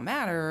you don't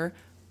matter.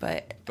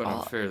 But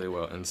I'm fairly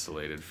well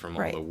insulated from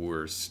all the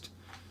worst.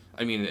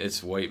 I mean,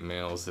 it's white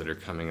males that are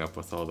coming up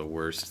with all the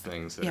worst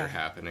things that are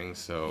happening.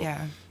 So,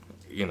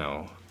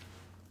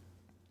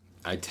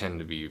 I tend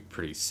to be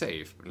pretty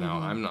safe. Now,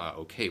 I'm not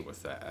okay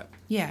with that.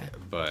 Yeah.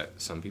 But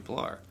some people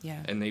are.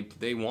 Yeah. And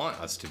they want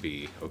us to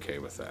be okay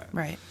with that.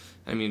 Right.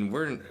 I mean,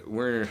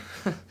 we're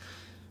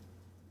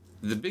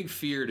the big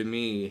fear to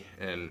me,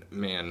 and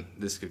man,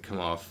 this could come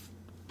off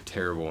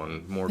terrible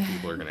and more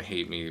people are going to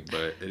hate me,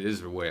 but it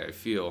is the way I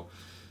feel.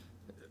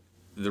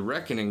 The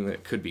reckoning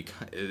that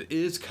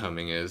is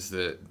coming is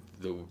that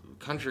the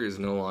country is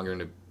no longer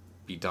going to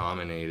be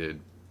dominated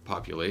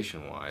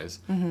population-wise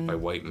by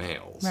white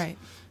males. Right.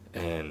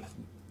 And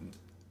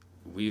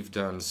we've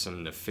done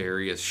some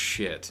nefarious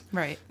shit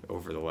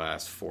over the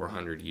last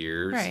 400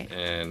 years. Right.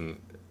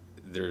 And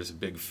there's a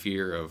big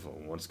fear of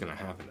what's going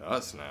to happen to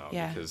us now.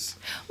 Yeah. Because,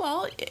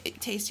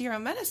 taste of your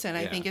own medicine,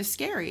 I think, is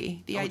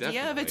scary. The idea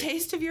definitely. of a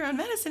taste of your own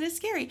medicine is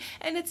scary.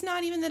 And it's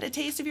not even that a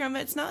taste of your own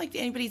medicine, it's not like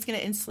anybody's going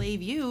to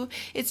enslave you.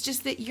 It's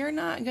just that you're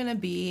not going to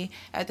be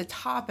at the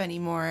top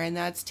anymore. And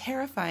that's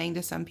terrifying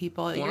to some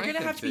people. Well, you're going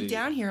to have to be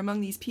down here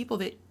among these people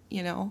that...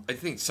 I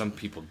think some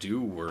people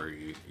do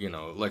worry,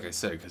 like I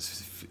said,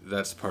 because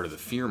that's part of the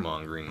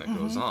fear-mongering that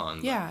goes on.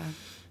 But,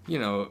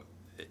 yeah.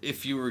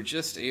 If you were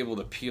just able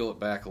to peel it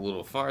back a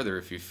little farther,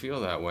 if you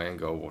feel that way and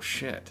go, well,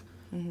 shit,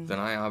 then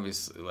I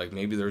obviously,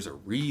 maybe there's a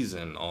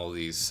reason all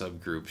these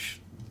subgroups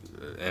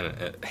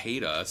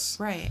hate us.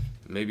 Right.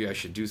 Maybe I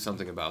should do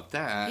something about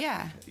that.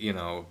 Yeah.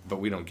 But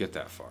we don't get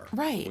that far.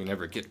 Right. We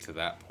never get to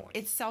that point.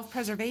 It's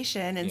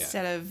self-preservation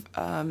instead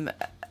of...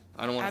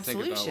 I don't want to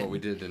think about what we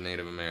did to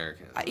Native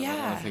Americans. I don't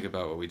want to think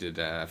about what we did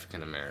to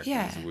African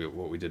Americans,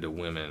 what we did to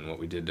women, what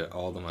we did to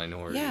all the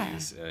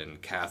minorities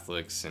and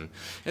Catholics. And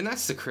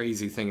that's the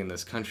crazy thing in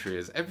this country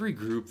is every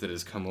group that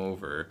has come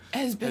over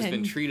has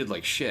been treated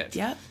like shit.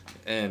 Yep.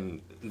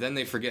 And then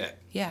they forget.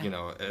 Yeah.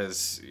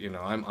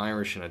 I'm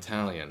Irish and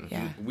Italian.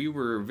 Yeah. We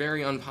were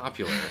very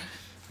unpopular.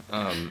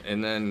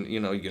 And then,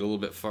 you get a little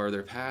bit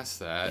farther past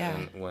that,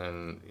 and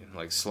when,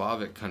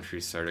 Slavic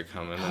countries started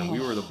coming, and we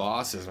were the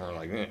bosses, and we're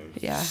like,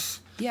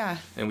 yeah.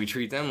 And we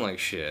treat them like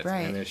shit.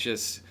 Right. And it's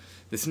just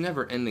this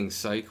never-ending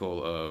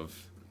cycle of,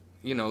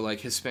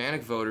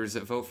 Hispanic voters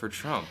that vote for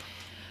Trump.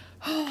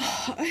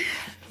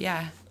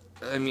 Yeah.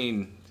 I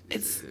mean,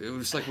 it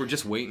was like we're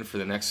just waiting for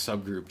the next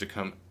subgroup to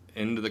come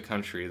into the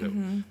country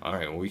that, all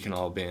right, well, we can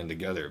all band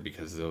together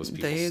because those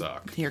people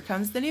suck. Here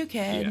comes the new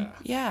kid.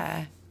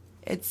 Yeah.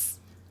 It's...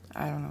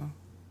 I don't know.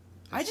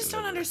 I just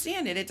don't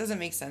understand it. It doesn't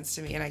make sense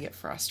to me, and I get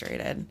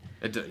frustrated.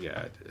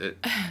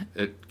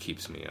 It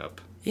keeps me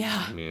up.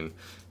 Yeah. I mean,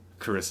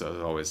 Carissa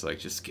is always like,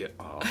 just get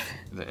off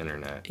the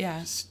internet. Yeah.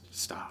 Just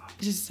stop.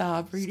 Just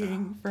stop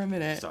reading for a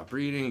minute. Stop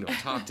reading. Don't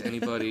talk to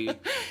anybody.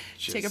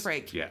 Take a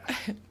break. Yeah.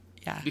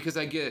 Yeah. Because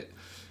I get,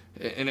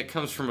 and it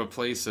comes from a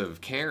place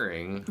of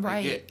caring. Right.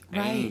 I get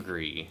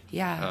angry.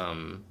 Yeah.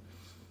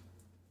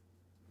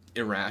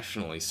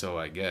 Irrationally so,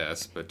 I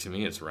guess, but to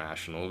me it's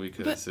rational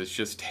because it's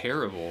just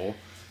terrible.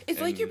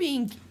 It's like you're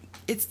being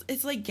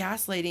it's like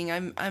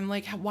gaslighting. I'm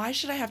like, why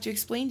should I have to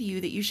explain to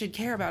you that you should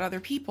care about other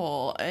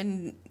people?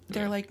 And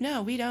they're like,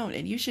 no, we don't,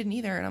 and you shouldn't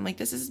either. And I'm like,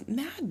 this is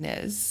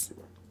madness.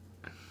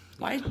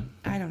 Why?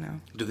 I don't know.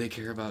 Do they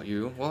care about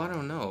you? Well, I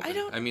don't know.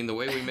 I mean, the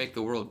way we make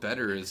the world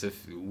better is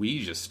if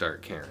we just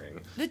start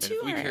caring. If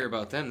we care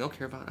about them, they'll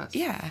care about us.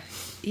 Yeah.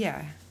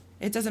 Yeah.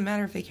 It doesn't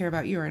matter if they care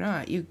about you or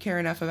not. You care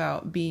enough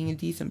about being a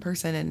decent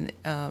person,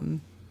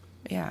 and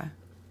yeah.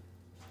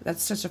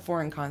 That's such a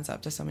foreign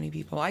concept to so many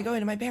people. I go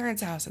into my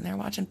parents' house and they're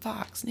watching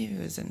Fox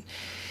News and...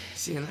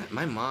 See, and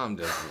my mom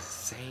does the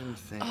same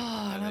thing.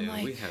 Oh, and I'm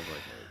like... We have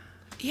like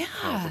a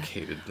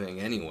complicated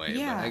thing anyway.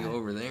 Yeah. But I go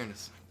over there and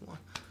it's like,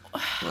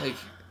 what? Like,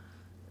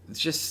 it's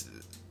just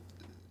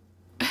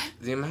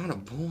the amount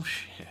of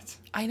bullshit.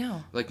 I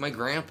know. Like my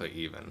grandpa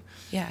even.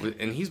 Yeah.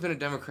 And he's been a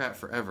Democrat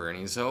forever, and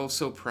he's so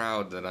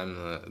proud that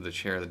I'm the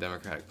chair of the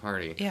Democratic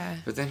Party. Yeah.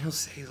 But then he'll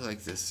say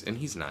like this, and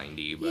he's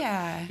 90, but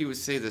yeah. he would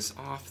say this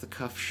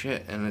off-the-cuff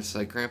shit, and it's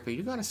like, Grandpa,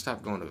 you gotta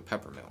stop going to the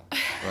pepper mill.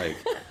 Like,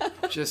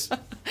 just...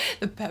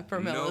 The pepper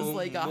mill is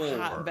like a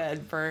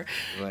hotbed for...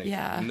 Like,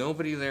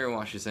 nobody there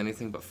watches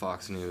anything but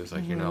Fox News.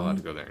 Like, you're not allowed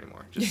to go there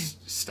anymore.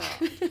 Just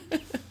stop.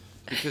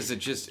 Because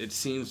it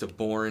seems to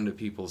bore into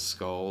people's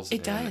skulls.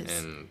 It does.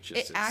 And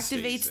just, it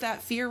activates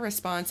that fear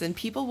response, and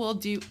people will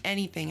do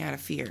anything out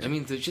of fear. I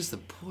mean, just the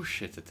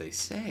bullshit that they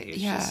say.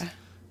 It's just,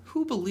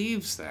 who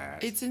believes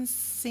that? It's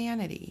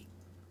insanity.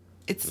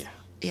 It's...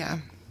 Yeah.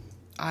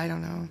 I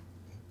don't know.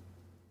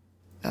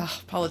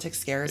 Ugh, politics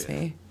scares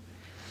me.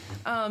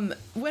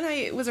 When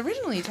I was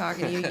originally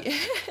talking to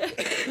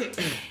you,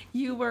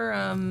 you were...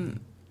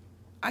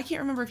 I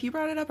can't remember if you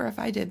brought it up or if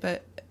I did,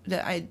 but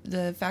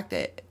the fact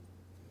that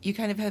you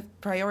kind of have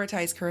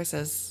prioritized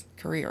Carissa's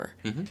career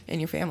in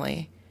your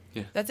family.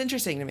 Yeah. That's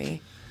interesting to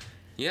me.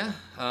 Yeah.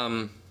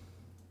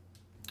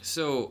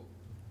 So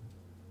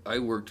I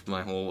worked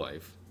my whole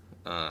life.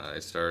 I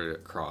started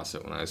at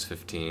CrossFit when I was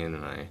 15,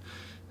 and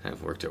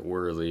I've worked at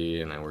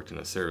Worley, and I worked in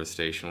a service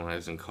station when I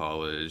was in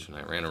college, and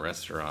I ran a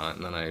restaurant,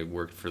 and then I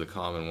worked for the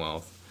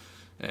Commonwealth.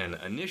 And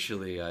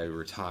initially I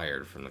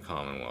retired from the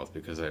Commonwealth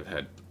because I've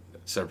had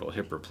several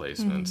hip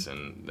replacements,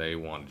 and they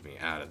wanted me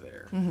out of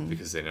there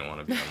because they didn't want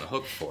to be on the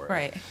hook for it.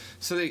 Right.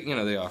 So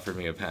they offered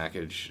me a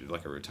package,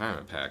 like a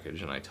retirement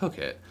package, and I took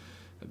it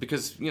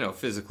because,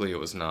 physically it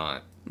was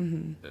not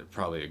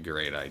probably a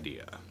great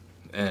idea.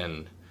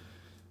 And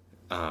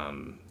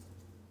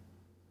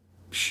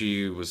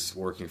she was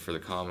working for the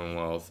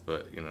Commonwealth,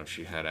 but,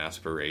 she had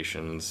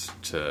aspirations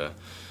to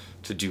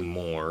do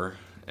more,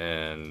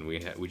 and we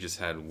just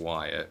had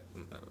Wyatt.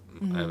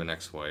 I have an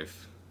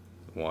ex-wife.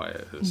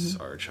 Wyatt is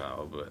our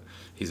child, but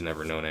he's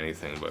never known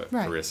anything but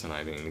Carissa and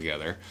I being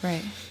together.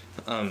 Right.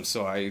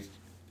 So I,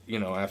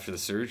 after the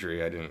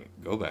surgery, I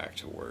didn't go back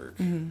to work.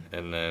 And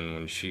then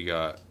when she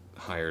got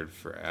hired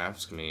for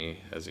Ask Me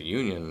as a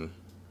union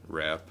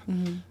rep,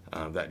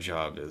 that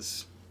job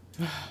is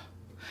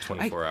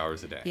 24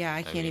 hours a day. Yeah,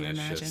 I can't even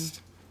imagine.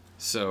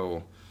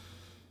 So,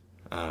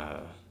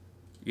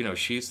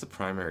 she's the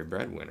primary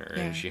breadwinner,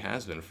 and she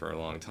has been for a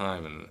long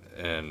time,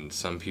 and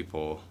some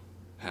people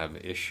have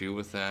issue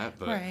with that,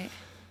 but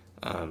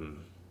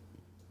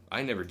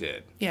I never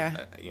did.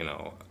 Yeah.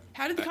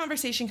 How did the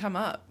conversation come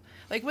up?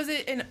 Like, was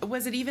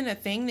it even a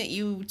thing that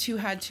you two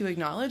had to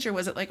acknowledge, or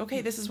was it like,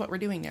 okay, this is what we're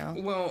doing now?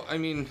 Well, I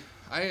mean,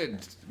 I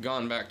had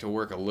gone back to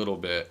work a little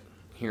bit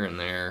here and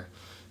there.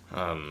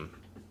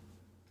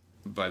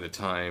 By the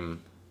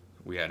time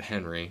we had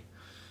Henry,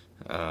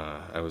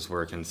 I was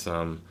working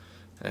some,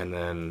 and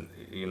then,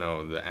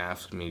 the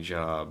Ask Me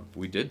job,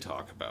 we did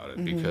talk about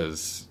it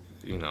because,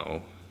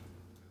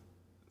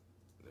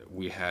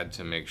 we had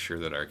to make sure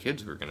that our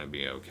kids were going to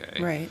be okay.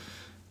 Right.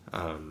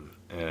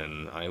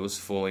 And I was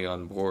fully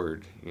on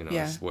board.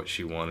 It's what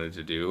she wanted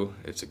to do.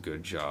 It's a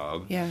good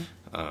job. Yeah.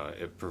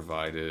 It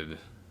provided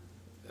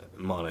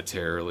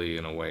monetarily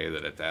in a way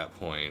that at that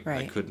point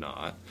I could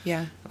not.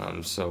 Yeah.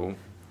 So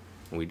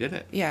we did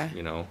it. Yeah.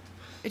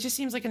 It just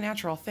seems like a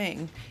natural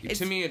thing.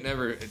 To me,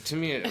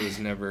 it was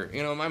never,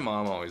 my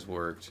mom always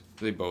worked.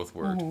 They both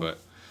worked, but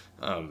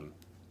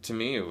to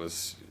me, it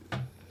was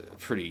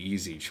pretty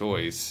easy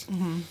choice.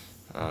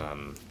 I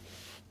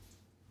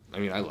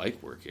mean, I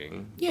like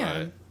working,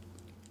 but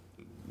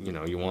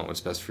you want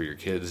what's best for your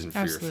kids and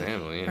for your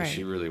family, and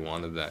she really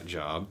wanted that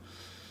job.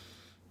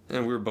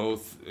 And we're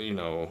both,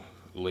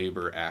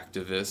 labor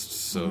activists,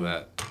 so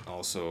that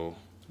also,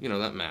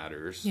 that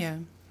matters. Yeah.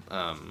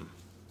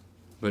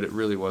 But it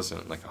really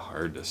wasn't like a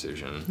hard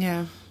decision.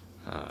 Yeah.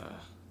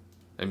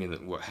 I mean,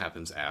 what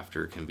happens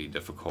after can be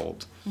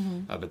difficult,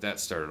 but that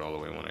started all the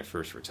way when I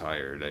first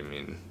retired. I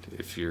mean,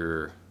 if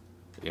you're,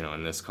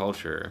 in this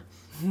culture,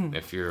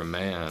 if you're a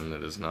man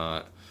that is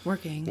not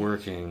working,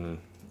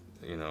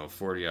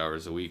 40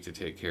 hours a week to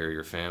take care of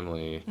your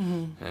family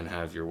and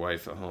have your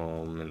wife at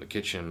home in the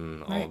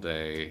kitchen all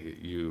day,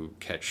 you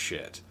catch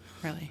shit.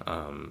 Really?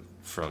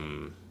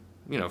 From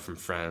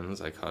friends.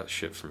 I caught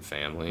shit from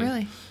family.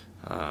 Really?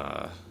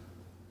 I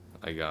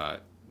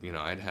got,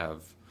 I'd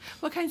have...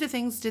 What kinds of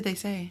things did they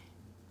say?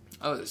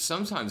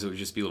 Sometimes it would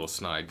just be little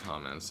snide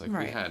comments. Like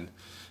we had,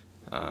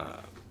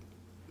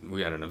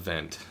 we had an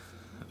event.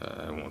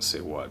 I won't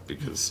say what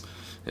because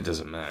it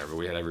doesn't matter, but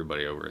we had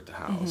everybody over at the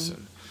house,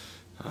 and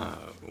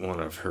one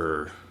of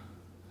her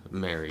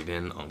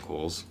married-in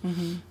uncles,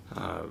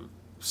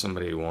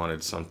 somebody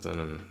wanted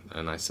something,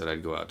 and I said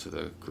I'd go out to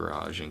the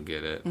garage and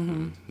get it,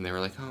 and they were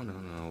like, oh,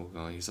 no.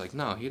 Well, he's like,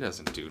 no, he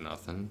doesn't do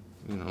nothing.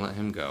 Let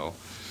him go.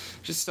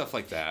 Just stuff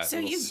like that. So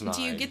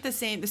do you get the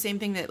same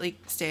thing that like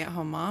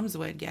stay-at-home moms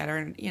would get,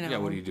 or Yeah,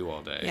 what do you do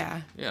all day?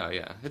 Yeah.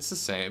 Yeah. It's the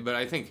same, but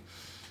I think,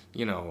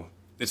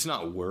 it's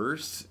not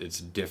worse. It's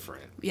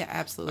different. Yeah,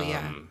 absolutely.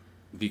 Yeah.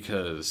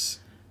 Because,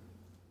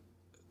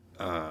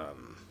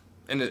 and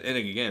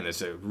again,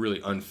 it's a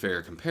really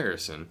unfair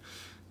comparison,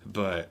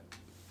 but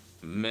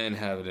men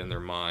have it in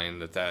their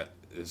mind that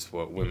is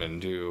what women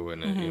do,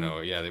 and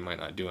they might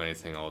not do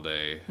anything all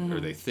day, or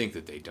they think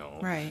that they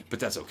don't. Right. But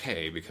that's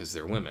okay because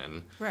they're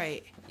women.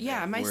 Right.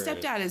 Yeah, my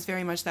stepdad is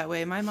very much that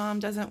way. My mom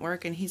doesn't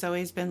work, and he's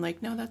always been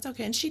like, no, that's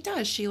okay. And she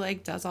does. She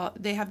does all.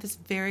 They have this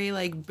very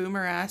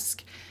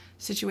boomer-esque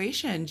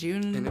situation,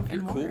 June and if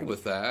you're Ward. cool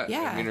with that,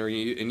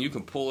 and you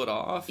can pull it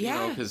off,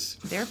 because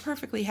they're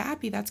perfectly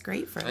happy. That's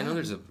great for them. I know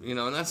there's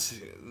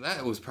and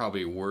that was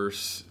probably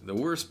worse. The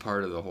worst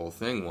part of the whole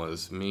thing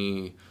was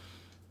me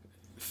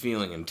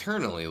feeling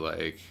internally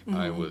like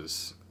I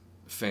was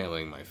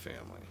failing my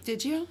family.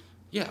 Did you?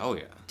 Yeah. Oh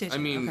yeah. Did you? I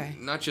mean, okay.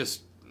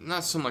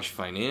 not so much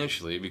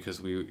financially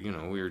because we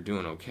were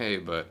doing okay,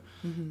 but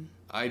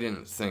I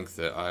didn't think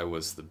that I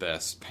was the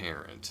best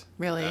parent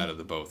out of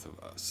the both of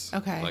us.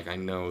 Okay. I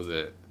know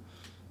that,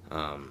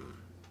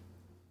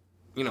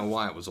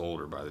 Wyatt was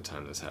older by the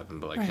time this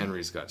happened, but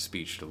Henry's got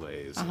speech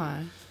delays.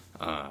 And,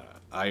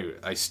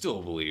 I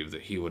still believe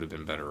that he would have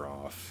been better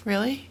off.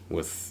 Really?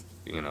 With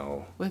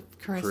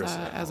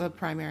Carissa as a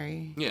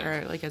primary. Yeah. Or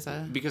as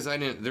a. Because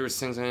there was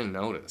things I didn't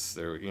notice.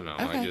 Okay.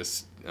 I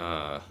just,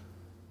 I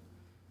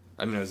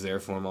was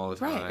there for him all the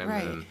time.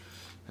 Right. And,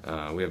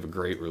 we have a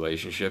great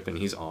relationship, and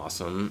he's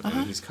awesome,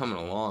 and he's coming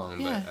along.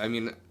 Yeah.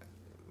 But,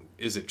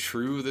 is it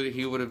true that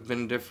he would have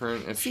been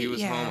different if she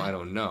was home? I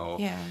don't know.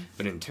 Yeah.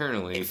 But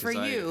internally, for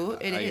you,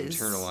 I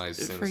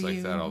internalize things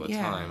like that all the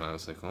time. I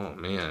was like, oh,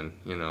 man,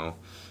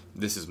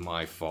 this is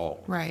my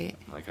fault. Right.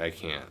 I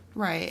can't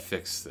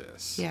fix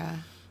this. Yeah.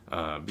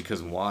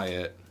 Because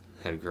Wyatt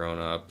had grown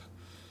up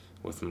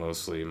with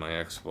mostly my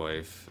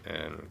ex-wife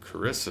and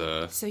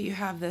Carissa. So you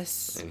have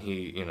this... And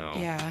he,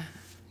 Yeah.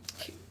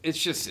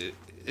 It's just...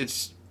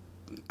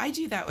 I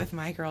do that with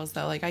my girls,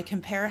 though. I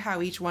compare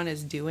how each one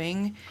is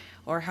doing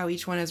or how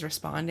each one is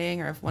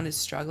responding or if one is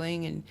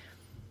struggling, and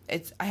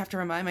I have to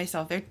remind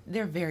myself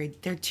they're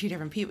two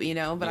different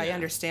people, but I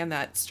understand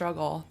that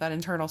struggle, that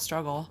internal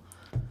struggle.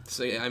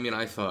 So,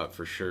 I thought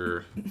for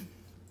sure,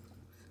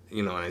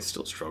 and I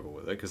still struggle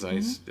with it because I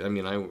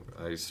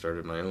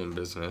started my own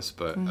business,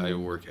 but I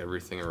work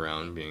everything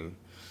around being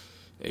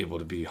able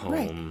to be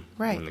home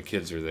when the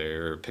kids are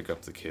there, or pick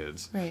up the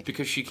kids. Right.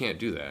 Because she can't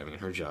do that.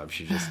 Her job,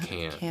 she just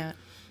can't. Can't.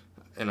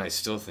 And I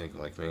still think,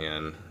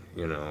 man,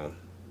 the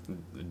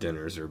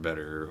dinners are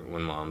better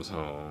when mom's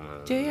home.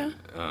 And, do you?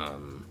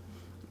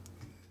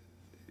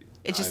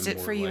 It just,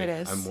 for you it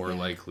is. I'm more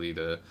likely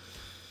to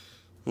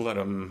let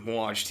them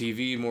watch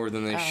TV more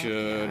than they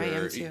should. Yeah, I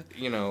am too.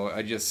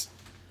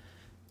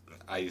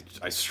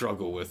 I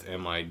struggle with,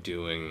 am I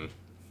doing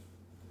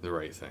the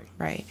right thing?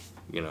 Right.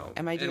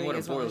 Am I doing and what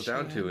it boils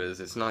down to to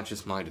is it's not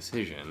just my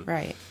decision.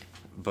 Right.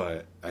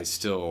 But I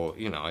still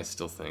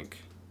think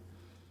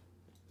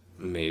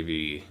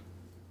maybe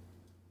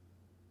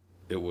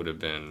it would have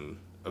been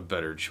a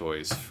better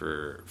choice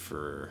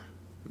for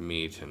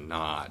me to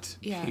not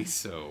be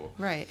so...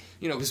 Right.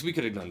 Because we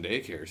could have done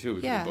daycare, too.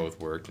 We could have both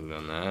worked and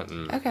done that,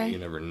 and you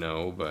never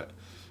know, but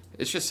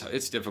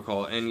it's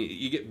difficult, and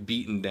you get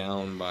beaten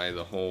down by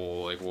the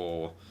whole,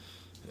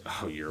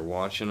 oh, you're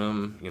watching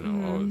them,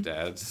 oh,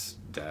 dad's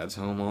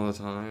home all the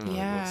time.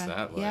 What's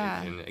that like?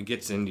 Yeah. And it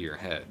gets into your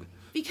head.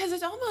 Because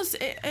it almost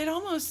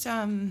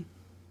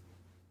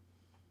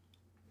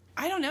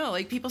I don't know,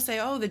 people say,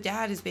 oh, the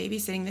dad is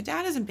babysitting. The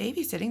dad isn't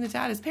babysitting. The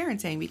dad is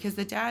parenting, because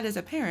the dad is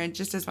a parent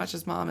just as much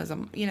as mom is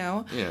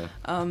Yeah.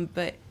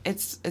 But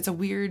it's a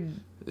weird...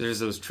 There's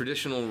those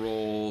traditional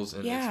roles,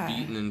 and it's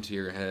beaten into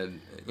your head,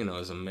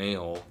 as a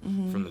male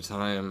from the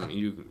time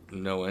you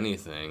know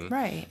anything.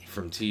 Right.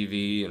 From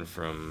TV and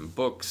from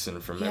books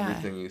and from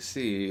everything you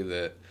see,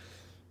 that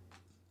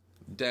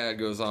dad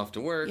goes off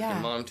to work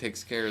and mom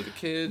takes care of the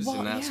kids,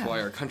 and that's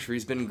why our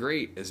country's been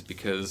great, is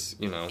because,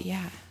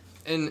 Yeah.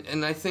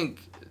 And I think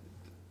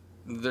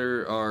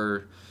there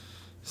are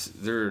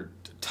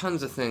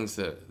tons of things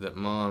that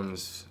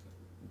moms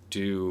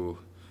do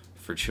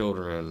for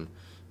children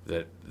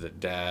that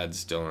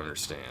dads don't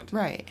understand.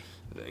 Right.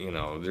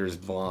 There's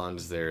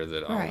bonds there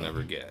that I'll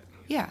never get.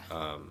 Yeah.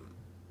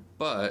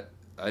 But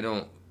I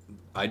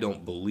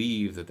don't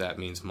believe that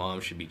means mom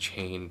should be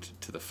chained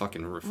to the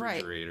fucking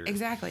refrigerator. Right.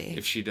 Exactly.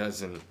 If she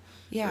doesn't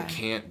or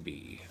can't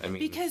be.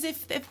 Because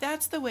if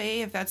that's the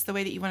way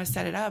that you want to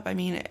set it up,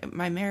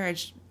 my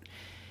marriage,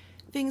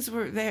 things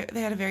were they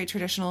had a very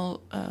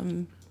traditional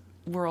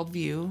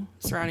worldview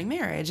surrounding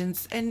marriage.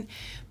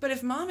 But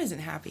if mom isn't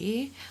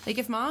happy, like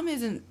if mom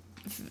isn't,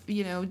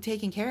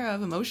 taken care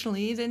of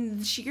emotionally, then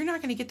you're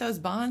not going to get those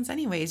bonds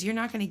anyways. You're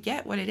not going to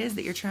get what it is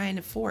that you're trying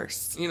to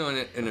force.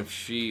 And if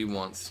she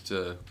wants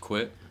to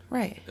quit,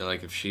 right?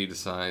 Like if she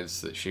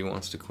decides that she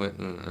wants to quit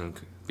and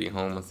be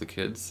home with the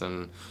kids,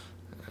 then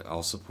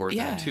I'll support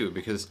that too.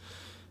 Because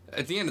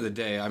at the end of the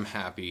day, I'm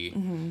happy.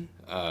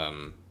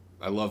 Mm-hmm.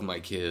 I love my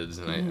kids,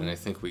 and mm-hmm. I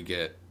think we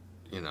get,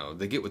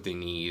 they get what they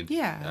need.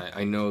 Yeah.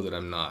 I know that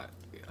I'm not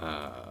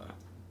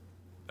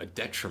a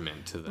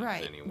detriment to them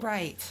anyway.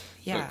 Right.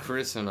 Yeah. But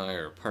Chris and I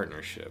are a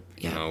partnership.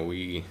 Yeah.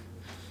 We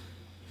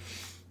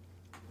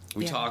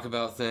talk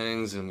about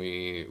things, and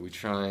we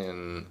try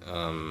and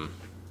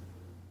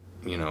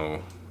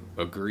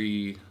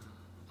agree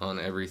on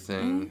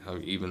everything, mm-hmm.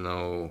 Even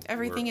though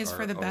everything is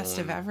for the best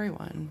of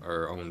everyone.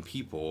 Our own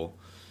people.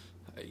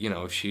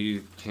 If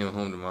she came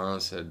home tomorrow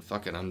and said,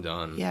 "Fuck it, I'm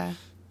done." Yeah.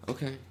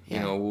 Okay.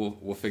 Yeah.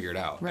 We'll figure it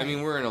out. Right. I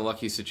mean, we're in a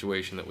lucky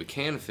situation that we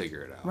can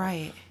figure it out.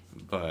 Right.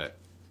 But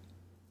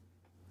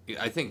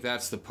I think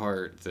that's the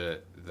part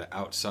that the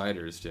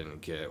outsiders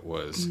didn't get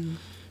was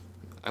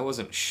I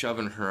wasn't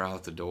shoving her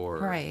out the door.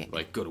 Right.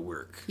 Like, go to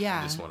work. Yeah.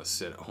 I just want to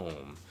sit at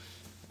home.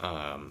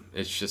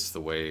 It's just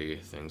the way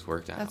things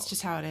worked out. That's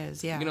just how it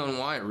is, yeah. And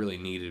Wyatt really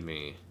needed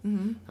me.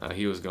 Mm-hmm.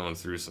 He was going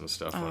through some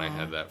stuff when I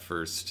had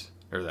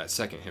that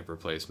second hip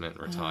replacement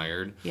and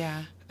retired.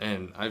 Yeah.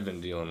 And I've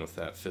been dealing with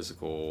that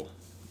physical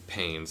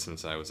pain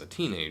since I was a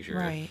teenager.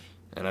 Right.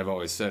 And I've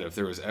always said if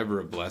there was ever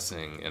a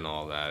blessing in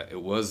all that,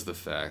 it was the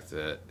fact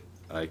that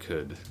I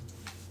could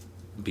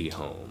be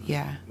home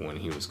when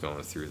he was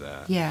going through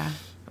that. Yeah.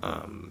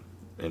 And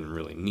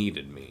really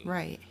needed me.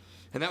 Right.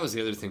 And that was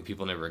the other thing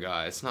people never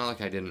got. It's not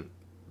like I didn't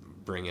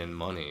bring in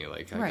money.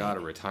 Like, I got a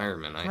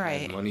retirement. I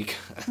had money.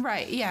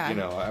 Right, yeah.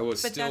 I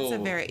was but still...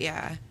 that's a very,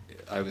 yeah.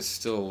 I was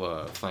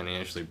still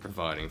financially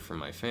providing for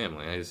my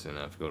family. I just didn't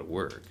have to go to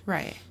work.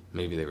 Right.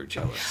 Maybe they were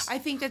jealous. I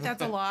think that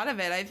that's a lot of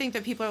it. I think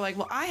that people are like,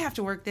 well, I have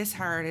to work this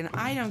hard, and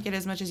I don't get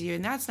as much as you,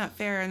 and that's not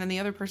fair. And then the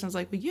other person's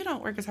like, well, you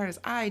don't work as hard as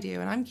I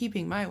do, and I'm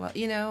keeping my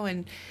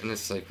and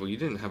it's like, well, you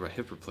didn't have a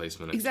hip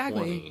replacement at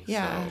 20,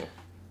 yeah.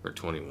 or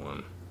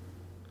 21.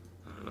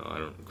 I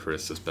don't know.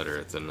 Chris is better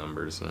at the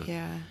numbers.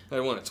 Yeah. I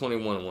had one at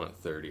 21 and one at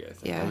 30, I think.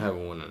 Yeah. I'm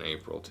having one in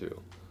April,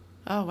 too.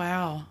 Oh,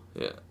 wow.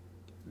 Yeah.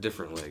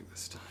 Different leg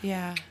this time.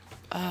 Yeah.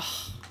 Ugh.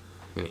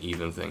 I'm going to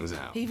even things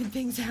out. Even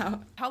things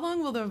out. How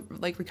long will the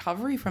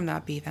recovery from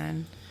that be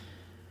then?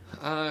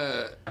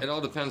 It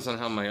all depends on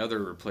how my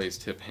other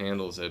replaced hip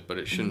handles it, but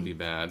it shouldn't be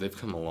bad. They've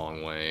come a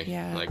long way.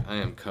 Yeah. Like, I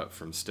am cut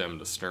from stem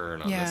to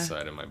stern on this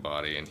side of my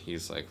body, and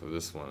he's like, well,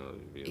 this one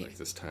would be like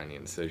this tiny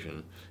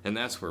incision. And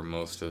that's where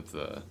most of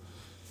the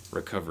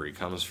recovery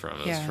comes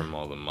from, is from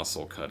all the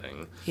muscle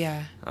cutting.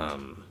 Yeah.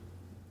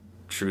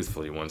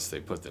 Truthfully, once they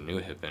put the new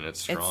hip in,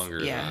 it's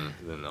stronger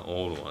than the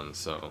old one,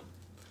 so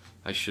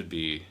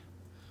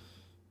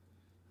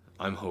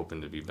I'm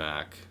hoping to be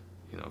back,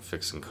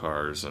 fixing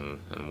cars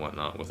and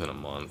whatnot within a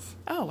month.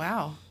 Oh,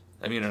 wow.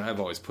 I mean, and I've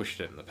always pushed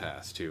it in the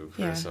past, too.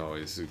 Chris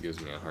always gives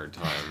me a hard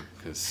time,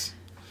 because,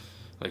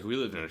 we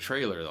lived in a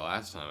trailer the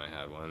last time I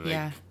had one.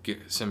 They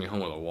sent me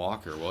home with a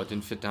walker. Well, it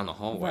didn't fit down the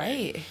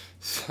hallway. Right.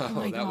 So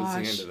that was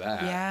the end of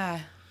that. Yeah.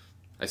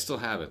 I still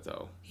have it,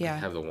 though. Yeah. I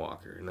have the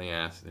walker. And they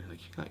asked, they're like,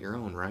 you got your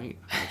own, right?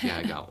 I'm like, yeah,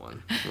 I got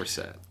one. We're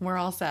set. We're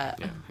all set.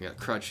 Yeah. I got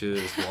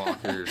crutches,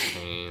 walkers,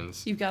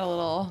 canes. You've got a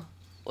little,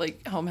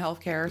 home health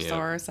care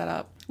store set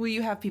up. Will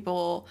you have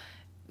people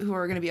who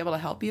are going to be able to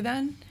help you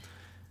then?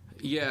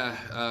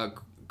 Yeah.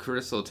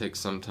 Carissa will take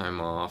some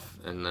time off.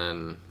 And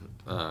then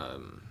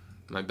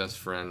my best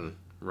friend,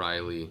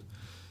 Riley,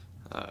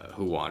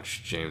 who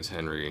watched James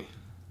Henry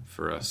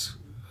for us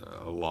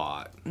a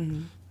lot,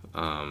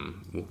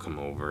 will come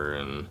over,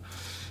 and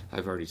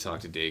I've already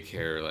talked to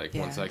daycare.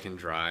 Once I can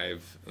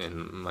drive,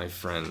 and my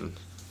friend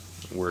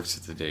works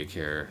at the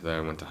daycare that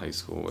I went to high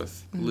school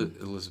with,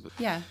 Elizabeth.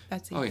 Yeah,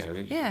 that's it. Oh yeah.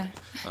 Yeah.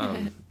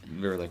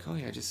 They were like, oh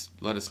yeah, just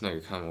let us know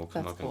you're coming. We'll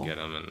come up and get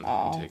them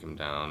and take them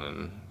down.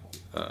 And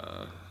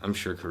I'm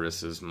sure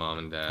Carissa's mom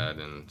and dad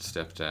and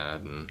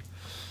stepdad and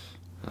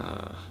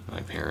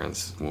my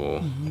parents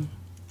will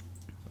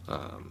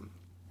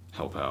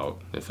help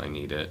out if I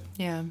need it.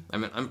 Yeah. I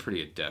mean, I'm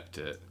pretty adept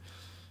at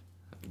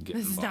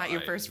getting This is by. not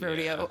your first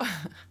rodeo.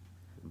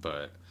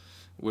 But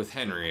with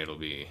Henry,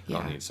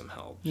 I'll need some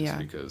help. Just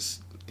because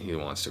he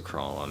wants to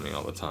crawl on me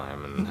all the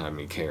time and have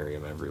me carry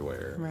him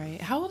everywhere. Right.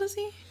 How old is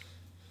he?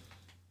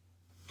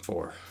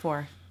 4.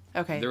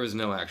 Okay. There was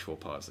no actual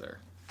pause there.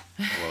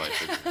 Well, I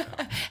figured it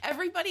out.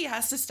 Everybody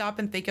has to stop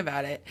and think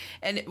about it.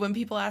 And when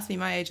people ask me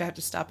my age, I have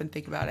to stop and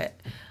think about it.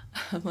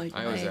 I'm like,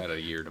 I always add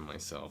a year to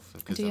myself,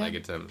 because then I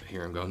get to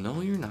hear him go,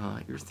 no, you're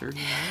not. You're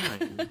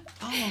 39.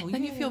 Oh,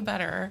 Then you feel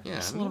better. Yeah,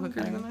 just a little bit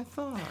better than I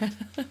thought.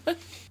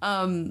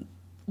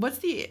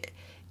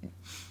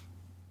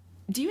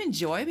 Do you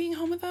enjoy being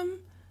home with them?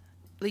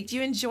 Do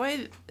you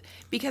enjoy,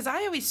 because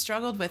I always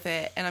struggled with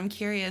it, and I'm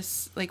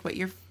curious, what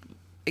your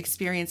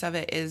experience of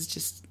it is,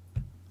 just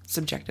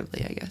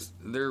subjectively, I guess.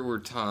 There were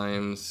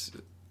times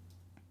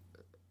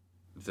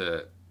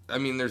I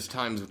mean, there's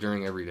times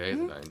during every day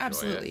that I enjoy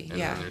Absolutely, it.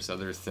 And then there's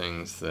other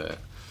things that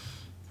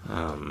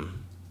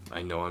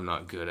I know I'm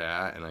not good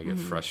at, and I get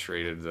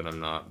frustrated that I'm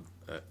not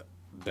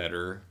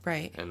better.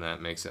 Right. And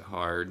that makes it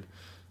hard.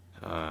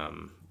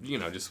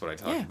 Just what I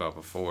talked about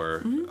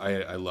before.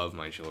 I love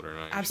my children.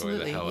 I enjoy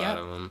the hell out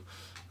of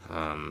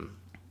them.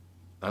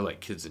 I like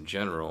kids in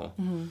general.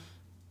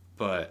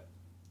 But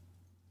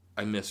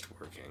I missed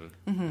working.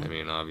 I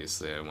mean,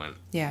 obviously, I went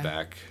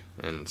back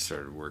and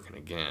started working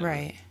again.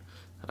 Right.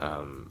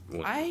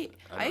 I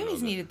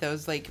always needed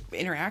those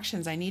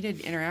interactions. I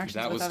needed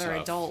interactions with other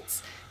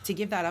adults. To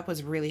give that up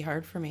was really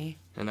hard for me.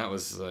 And that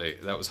was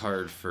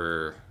hard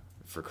for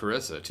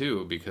Carissa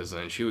too, because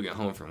then she would get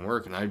home from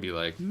work and I'd be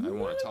like, I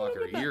want to talk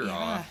her ear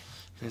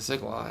off. And it's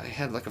like, well, I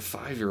had like a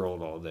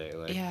 5-year-old all day.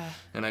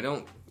 And I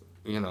don't,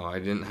 I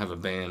didn't have a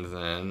band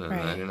then, and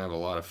I didn't have a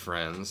lot of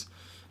friends.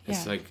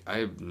 It's like I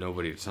have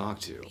nobody to talk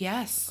to.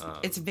 Yes,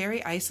 it's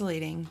very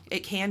isolating. It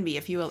can be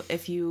if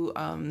you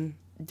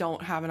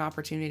don't have an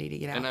opportunity to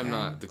get out. And I'm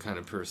not the kind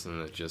of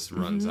person that just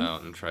runs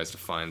out and tries to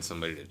find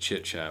somebody to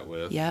chit chat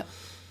with. Yep.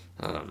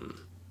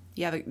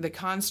 The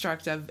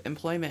construct of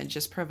employment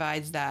just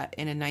provides that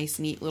in a nice,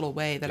 neat little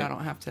way that I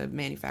don't have to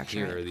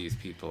manufacture. Here are these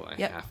people. I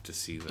have to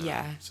see them.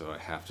 Yeah. So I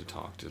have to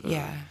talk to them.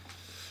 Yeah.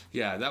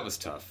 Yeah, that was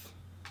tough.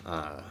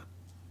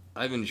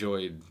 I've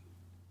enjoyed.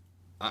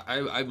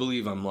 I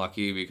believe I'm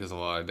lucky because a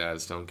lot of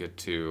dads don't get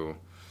to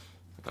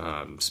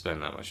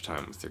spend that much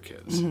time with their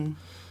kids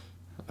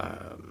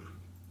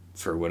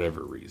for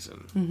whatever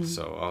reason.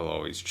 So I'll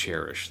always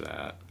cherish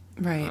that.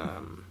 Right.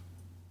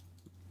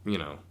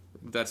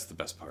 That's the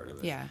best part of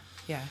it. Yeah,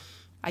 yeah.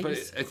 I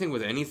think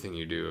with anything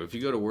you do, if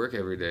you go to work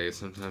every day,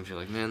 sometimes you're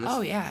like, man,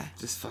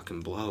 this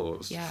fucking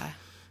blows. Yeah.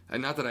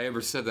 And not that I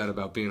ever said that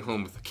about being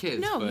home with the kids.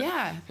 No, but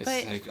it's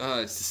like,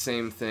 it's the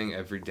same thing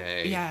every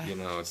day. Yeah.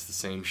 It's the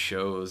same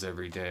shows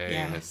every day,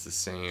 and it's the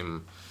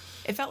same.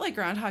 It felt like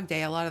Groundhog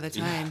Day a lot of the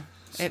time.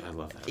 Yeah. I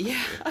love that.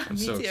 Yeah, I'm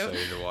so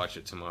excited to watch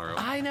it tomorrow.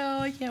 I know,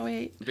 I can't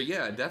wait. But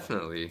yeah,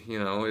 definitely.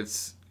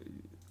 It's,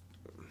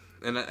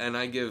 and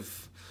I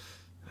give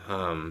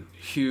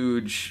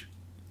huge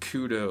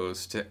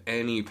kudos to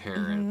any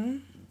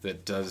parent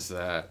that does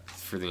that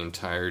for the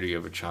entirety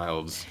of a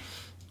child's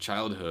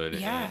childhood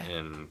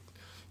and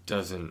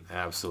doesn't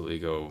absolutely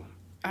go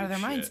out of their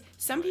minds.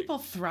 Some people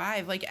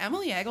thrive. Like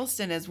Emily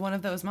Eggleston is one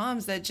of those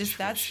moms that just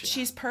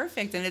she's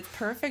perfect and it's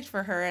perfect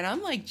for her. And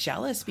I'm like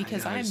jealous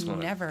because I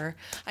never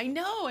am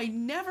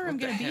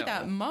going to be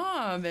that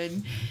mom.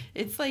 And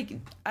it's like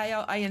I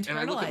internalize that. And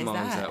I look at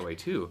moms that way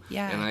too.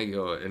 Yeah. And I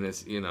go, and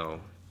it's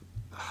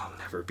I'll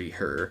never be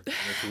her. And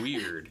it's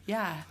weird.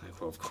 Yeah. Like,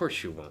 well, of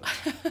course you won't.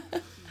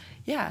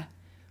 Yeah.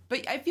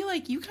 But I feel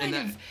like you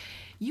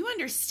you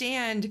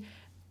understand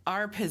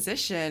our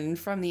position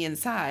from the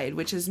inside,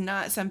 which is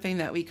not something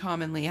that we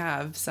commonly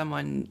have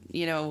someone,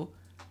 to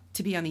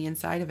be on the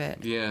inside of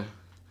it. Yeah.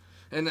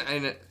 And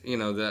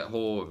that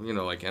whole,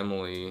 like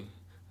Emily,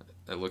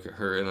 I look at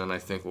her and then I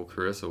think, well,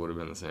 Carissa would have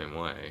been the same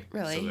way.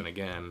 Really? So then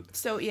again.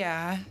 So,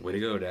 yeah. Way to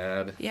go,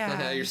 Dad.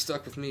 Yeah. You're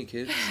stuck with me,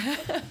 kids.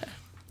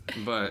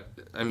 But,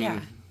 I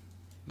mean,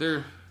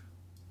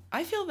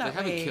 I feel that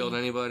they haven't killed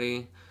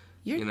anybody.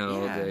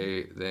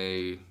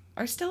 They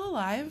are still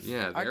alive.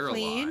 Yeah, they're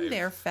clean. Alive.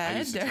 They're fed. I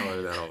used to tell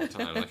her that all the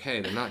time. Like, hey,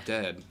 they're not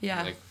dead.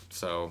 Yeah. Like,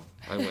 so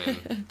I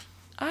win.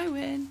 I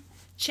win.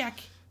 Check.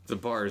 The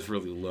bar is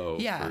really low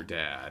for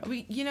Dad.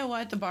 You know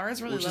what? The bar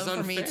is really low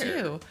for me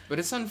too. But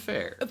it's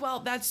unfair. Well,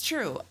 that's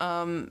true.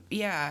 I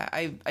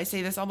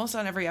say this almost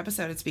on every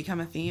episode. It's become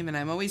a theme, and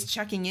I'm always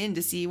checking in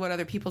to see what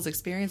other people's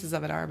experiences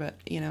of it are. But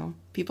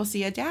people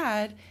see a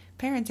dad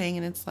parenting,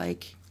 and it's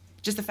like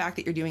just the fact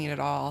that you're doing it at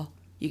all,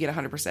 you get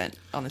 100%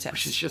 on the test.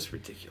 Which is just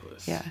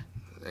ridiculous. Yeah.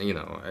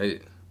 I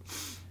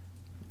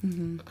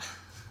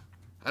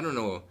don't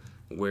know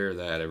where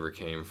that ever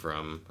came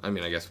from. I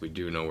mean, I guess we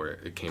do know where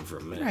it came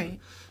from men. Right.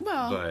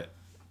 Well. But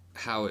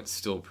how it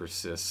still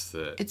persists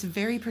that... It's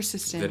very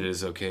persistent. That it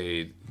is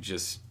okay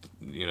just,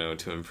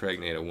 to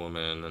impregnate a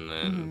woman and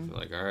then,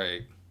 like, all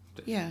right.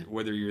 Yeah.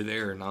 Whether you're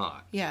there or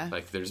not. Yeah.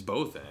 Like, there's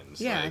both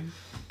ends. Yeah. Like,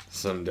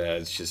 some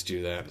dads just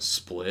do that and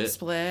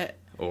split.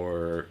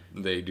 Or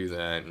they do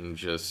that and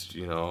just,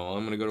 I'm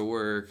going to go to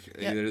work.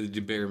 Yep. The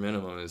bare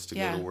minimum is to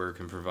go to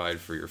work and provide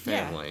for your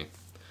family. Yeah.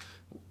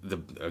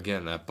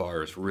 Again, that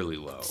bar is really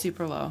low.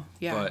 Super low,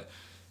 yeah. But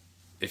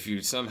if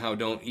you somehow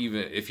don't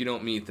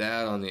meet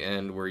that on the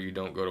end where you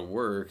don't go to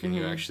work and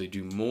you actually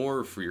do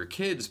more for your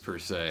kids per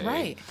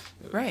se.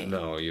 Right.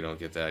 No, you don't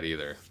get that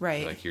either.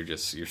 Right. Like you're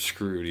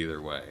screwed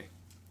either way.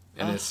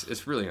 And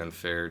it's really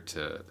unfair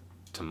to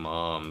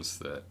moms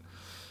that,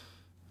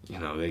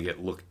 they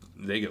get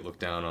looked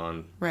down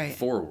on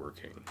for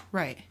working.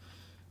 Right.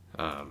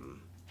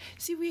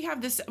 See, we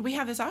have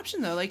this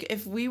option though. Like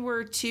if we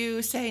were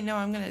to say, no,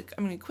 I'm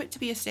gonna quit to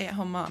be a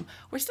stay-at-home mom,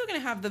 we're still gonna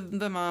have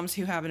the moms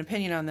who have an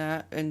opinion on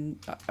that and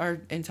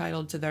are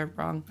entitled to their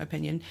wrong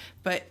opinion.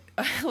 But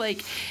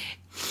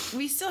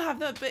we still have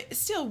but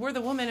still we're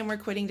the woman and we're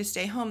quitting to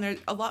stay home. There's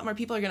a lot more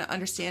people are gonna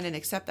understand and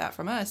accept that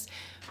from us.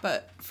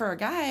 But for a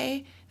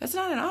guy, that's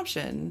not an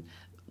option.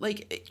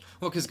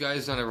 Well, because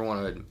guys don't ever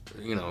want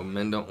to,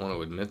 men don't want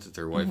to admit that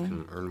their wife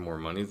can earn more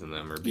money than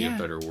them or be a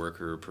better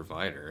worker or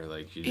provider.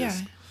 Like, you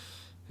just,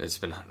 it's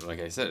been,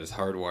 like I said, it's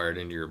hardwired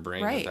into your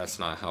brain that that's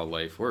not how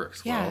life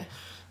works. Yeah. Well,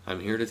 I'm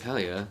here to tell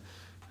you,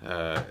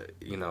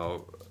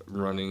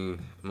 running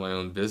my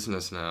own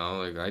business now,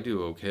 like, I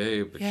do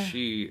okay, but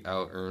she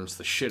out-earns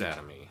the shit out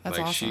of me. That's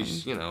like, awesome.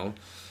 She's,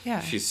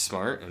 she's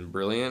smart and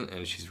brilliant,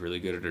 and she's really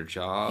good at her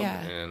job,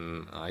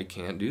 and I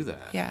can't do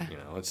that. Yeah.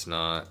 It's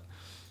not,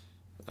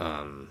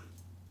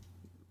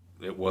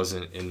 it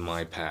wasn't in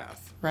my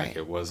path. Right. Like,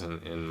 it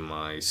wasn't in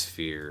my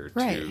sphere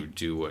to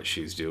do what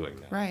she's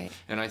doing now. Right.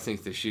 And I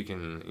think that she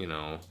can,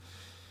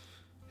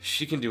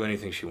 she can do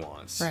anything she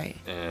wants. Right.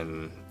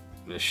 And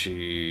if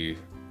she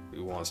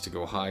wants to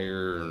go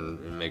higher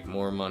and make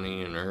more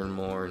money and earn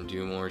more and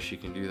do more, she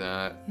can do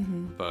that.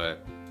 Mm-hmm.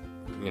 But,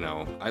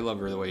 I love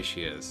her the way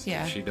she is.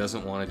 Yeah. If she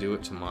doesn't want to do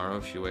it tomorrow,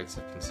 if she wakes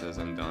up and says,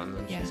 I'm done,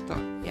 then she's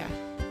done. Yeah.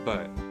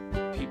 But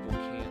people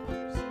can't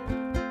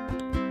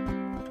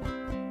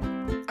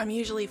understand. I'm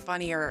usually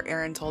funnier,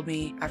 Aaron told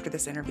me after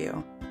this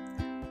interview.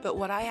 But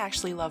what I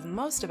actually love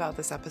most about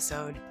this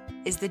episode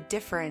is the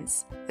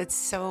difference that's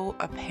so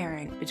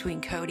apparent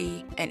between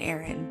Cody and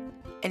Aaron.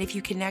 And if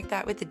you connect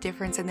that with the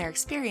difference in their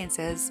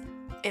experiences,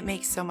 it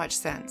makes so much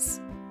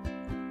sense.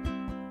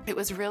 It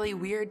was really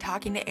weird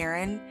talking to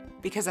Aaron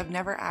because I've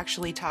never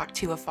actually talked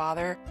to a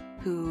father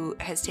who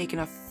has taken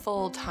a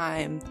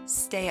full-time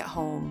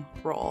stay-at-home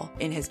role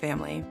in his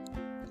family.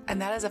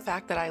 And that is a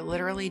fact that I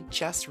literally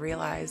just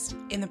realized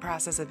in the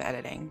process of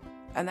editing.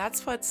 And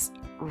that's what's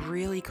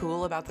really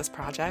cool about this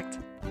project.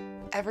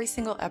 Every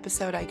single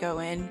episode I go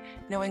in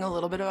knowing a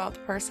little bit about the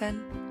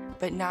person,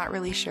 but not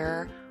really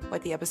sure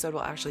what the episode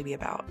will actually be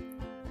about.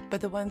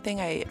 But the one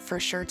thing I for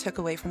sure took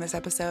away from this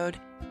episode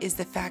is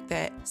the fact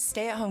that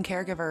stay-at-home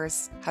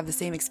caregivers have the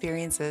same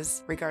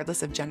experiences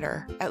regardless of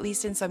gender, at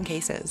least in some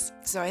cases.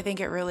 So I think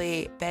it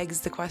really begs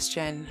the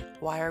question,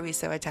 why are we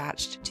so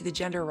attached to the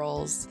gender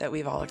roles that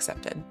we've all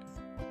accepted?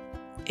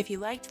 If you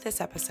liked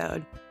this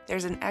episode,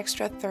 there's an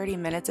extra 30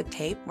 minutes of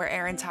tape where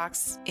Aaron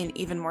talks in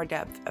even more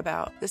depth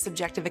about the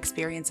subjective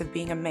experience of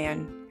being a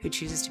man who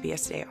chooses to be a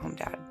stay-at-home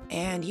dad.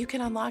 And you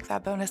can unlock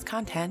that bonus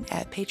content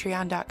at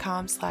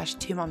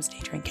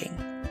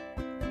patreon.com/twomomsdaydrinking.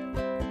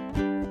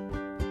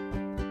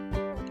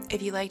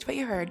 If you liked what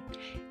you heard,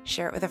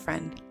 share it with a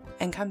friend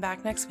and come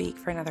back next week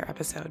for another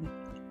episode.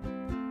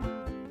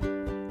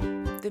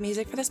 The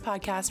music for this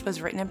podcast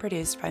was written and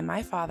produced by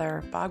my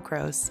father, Bob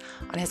Gross,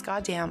 on his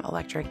goddamn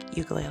electric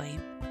ukulele.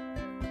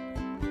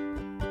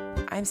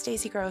 I'm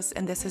Stacey Gross,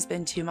 and this has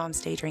been Two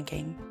Moms Day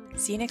Drinking.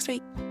 See you next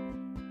week.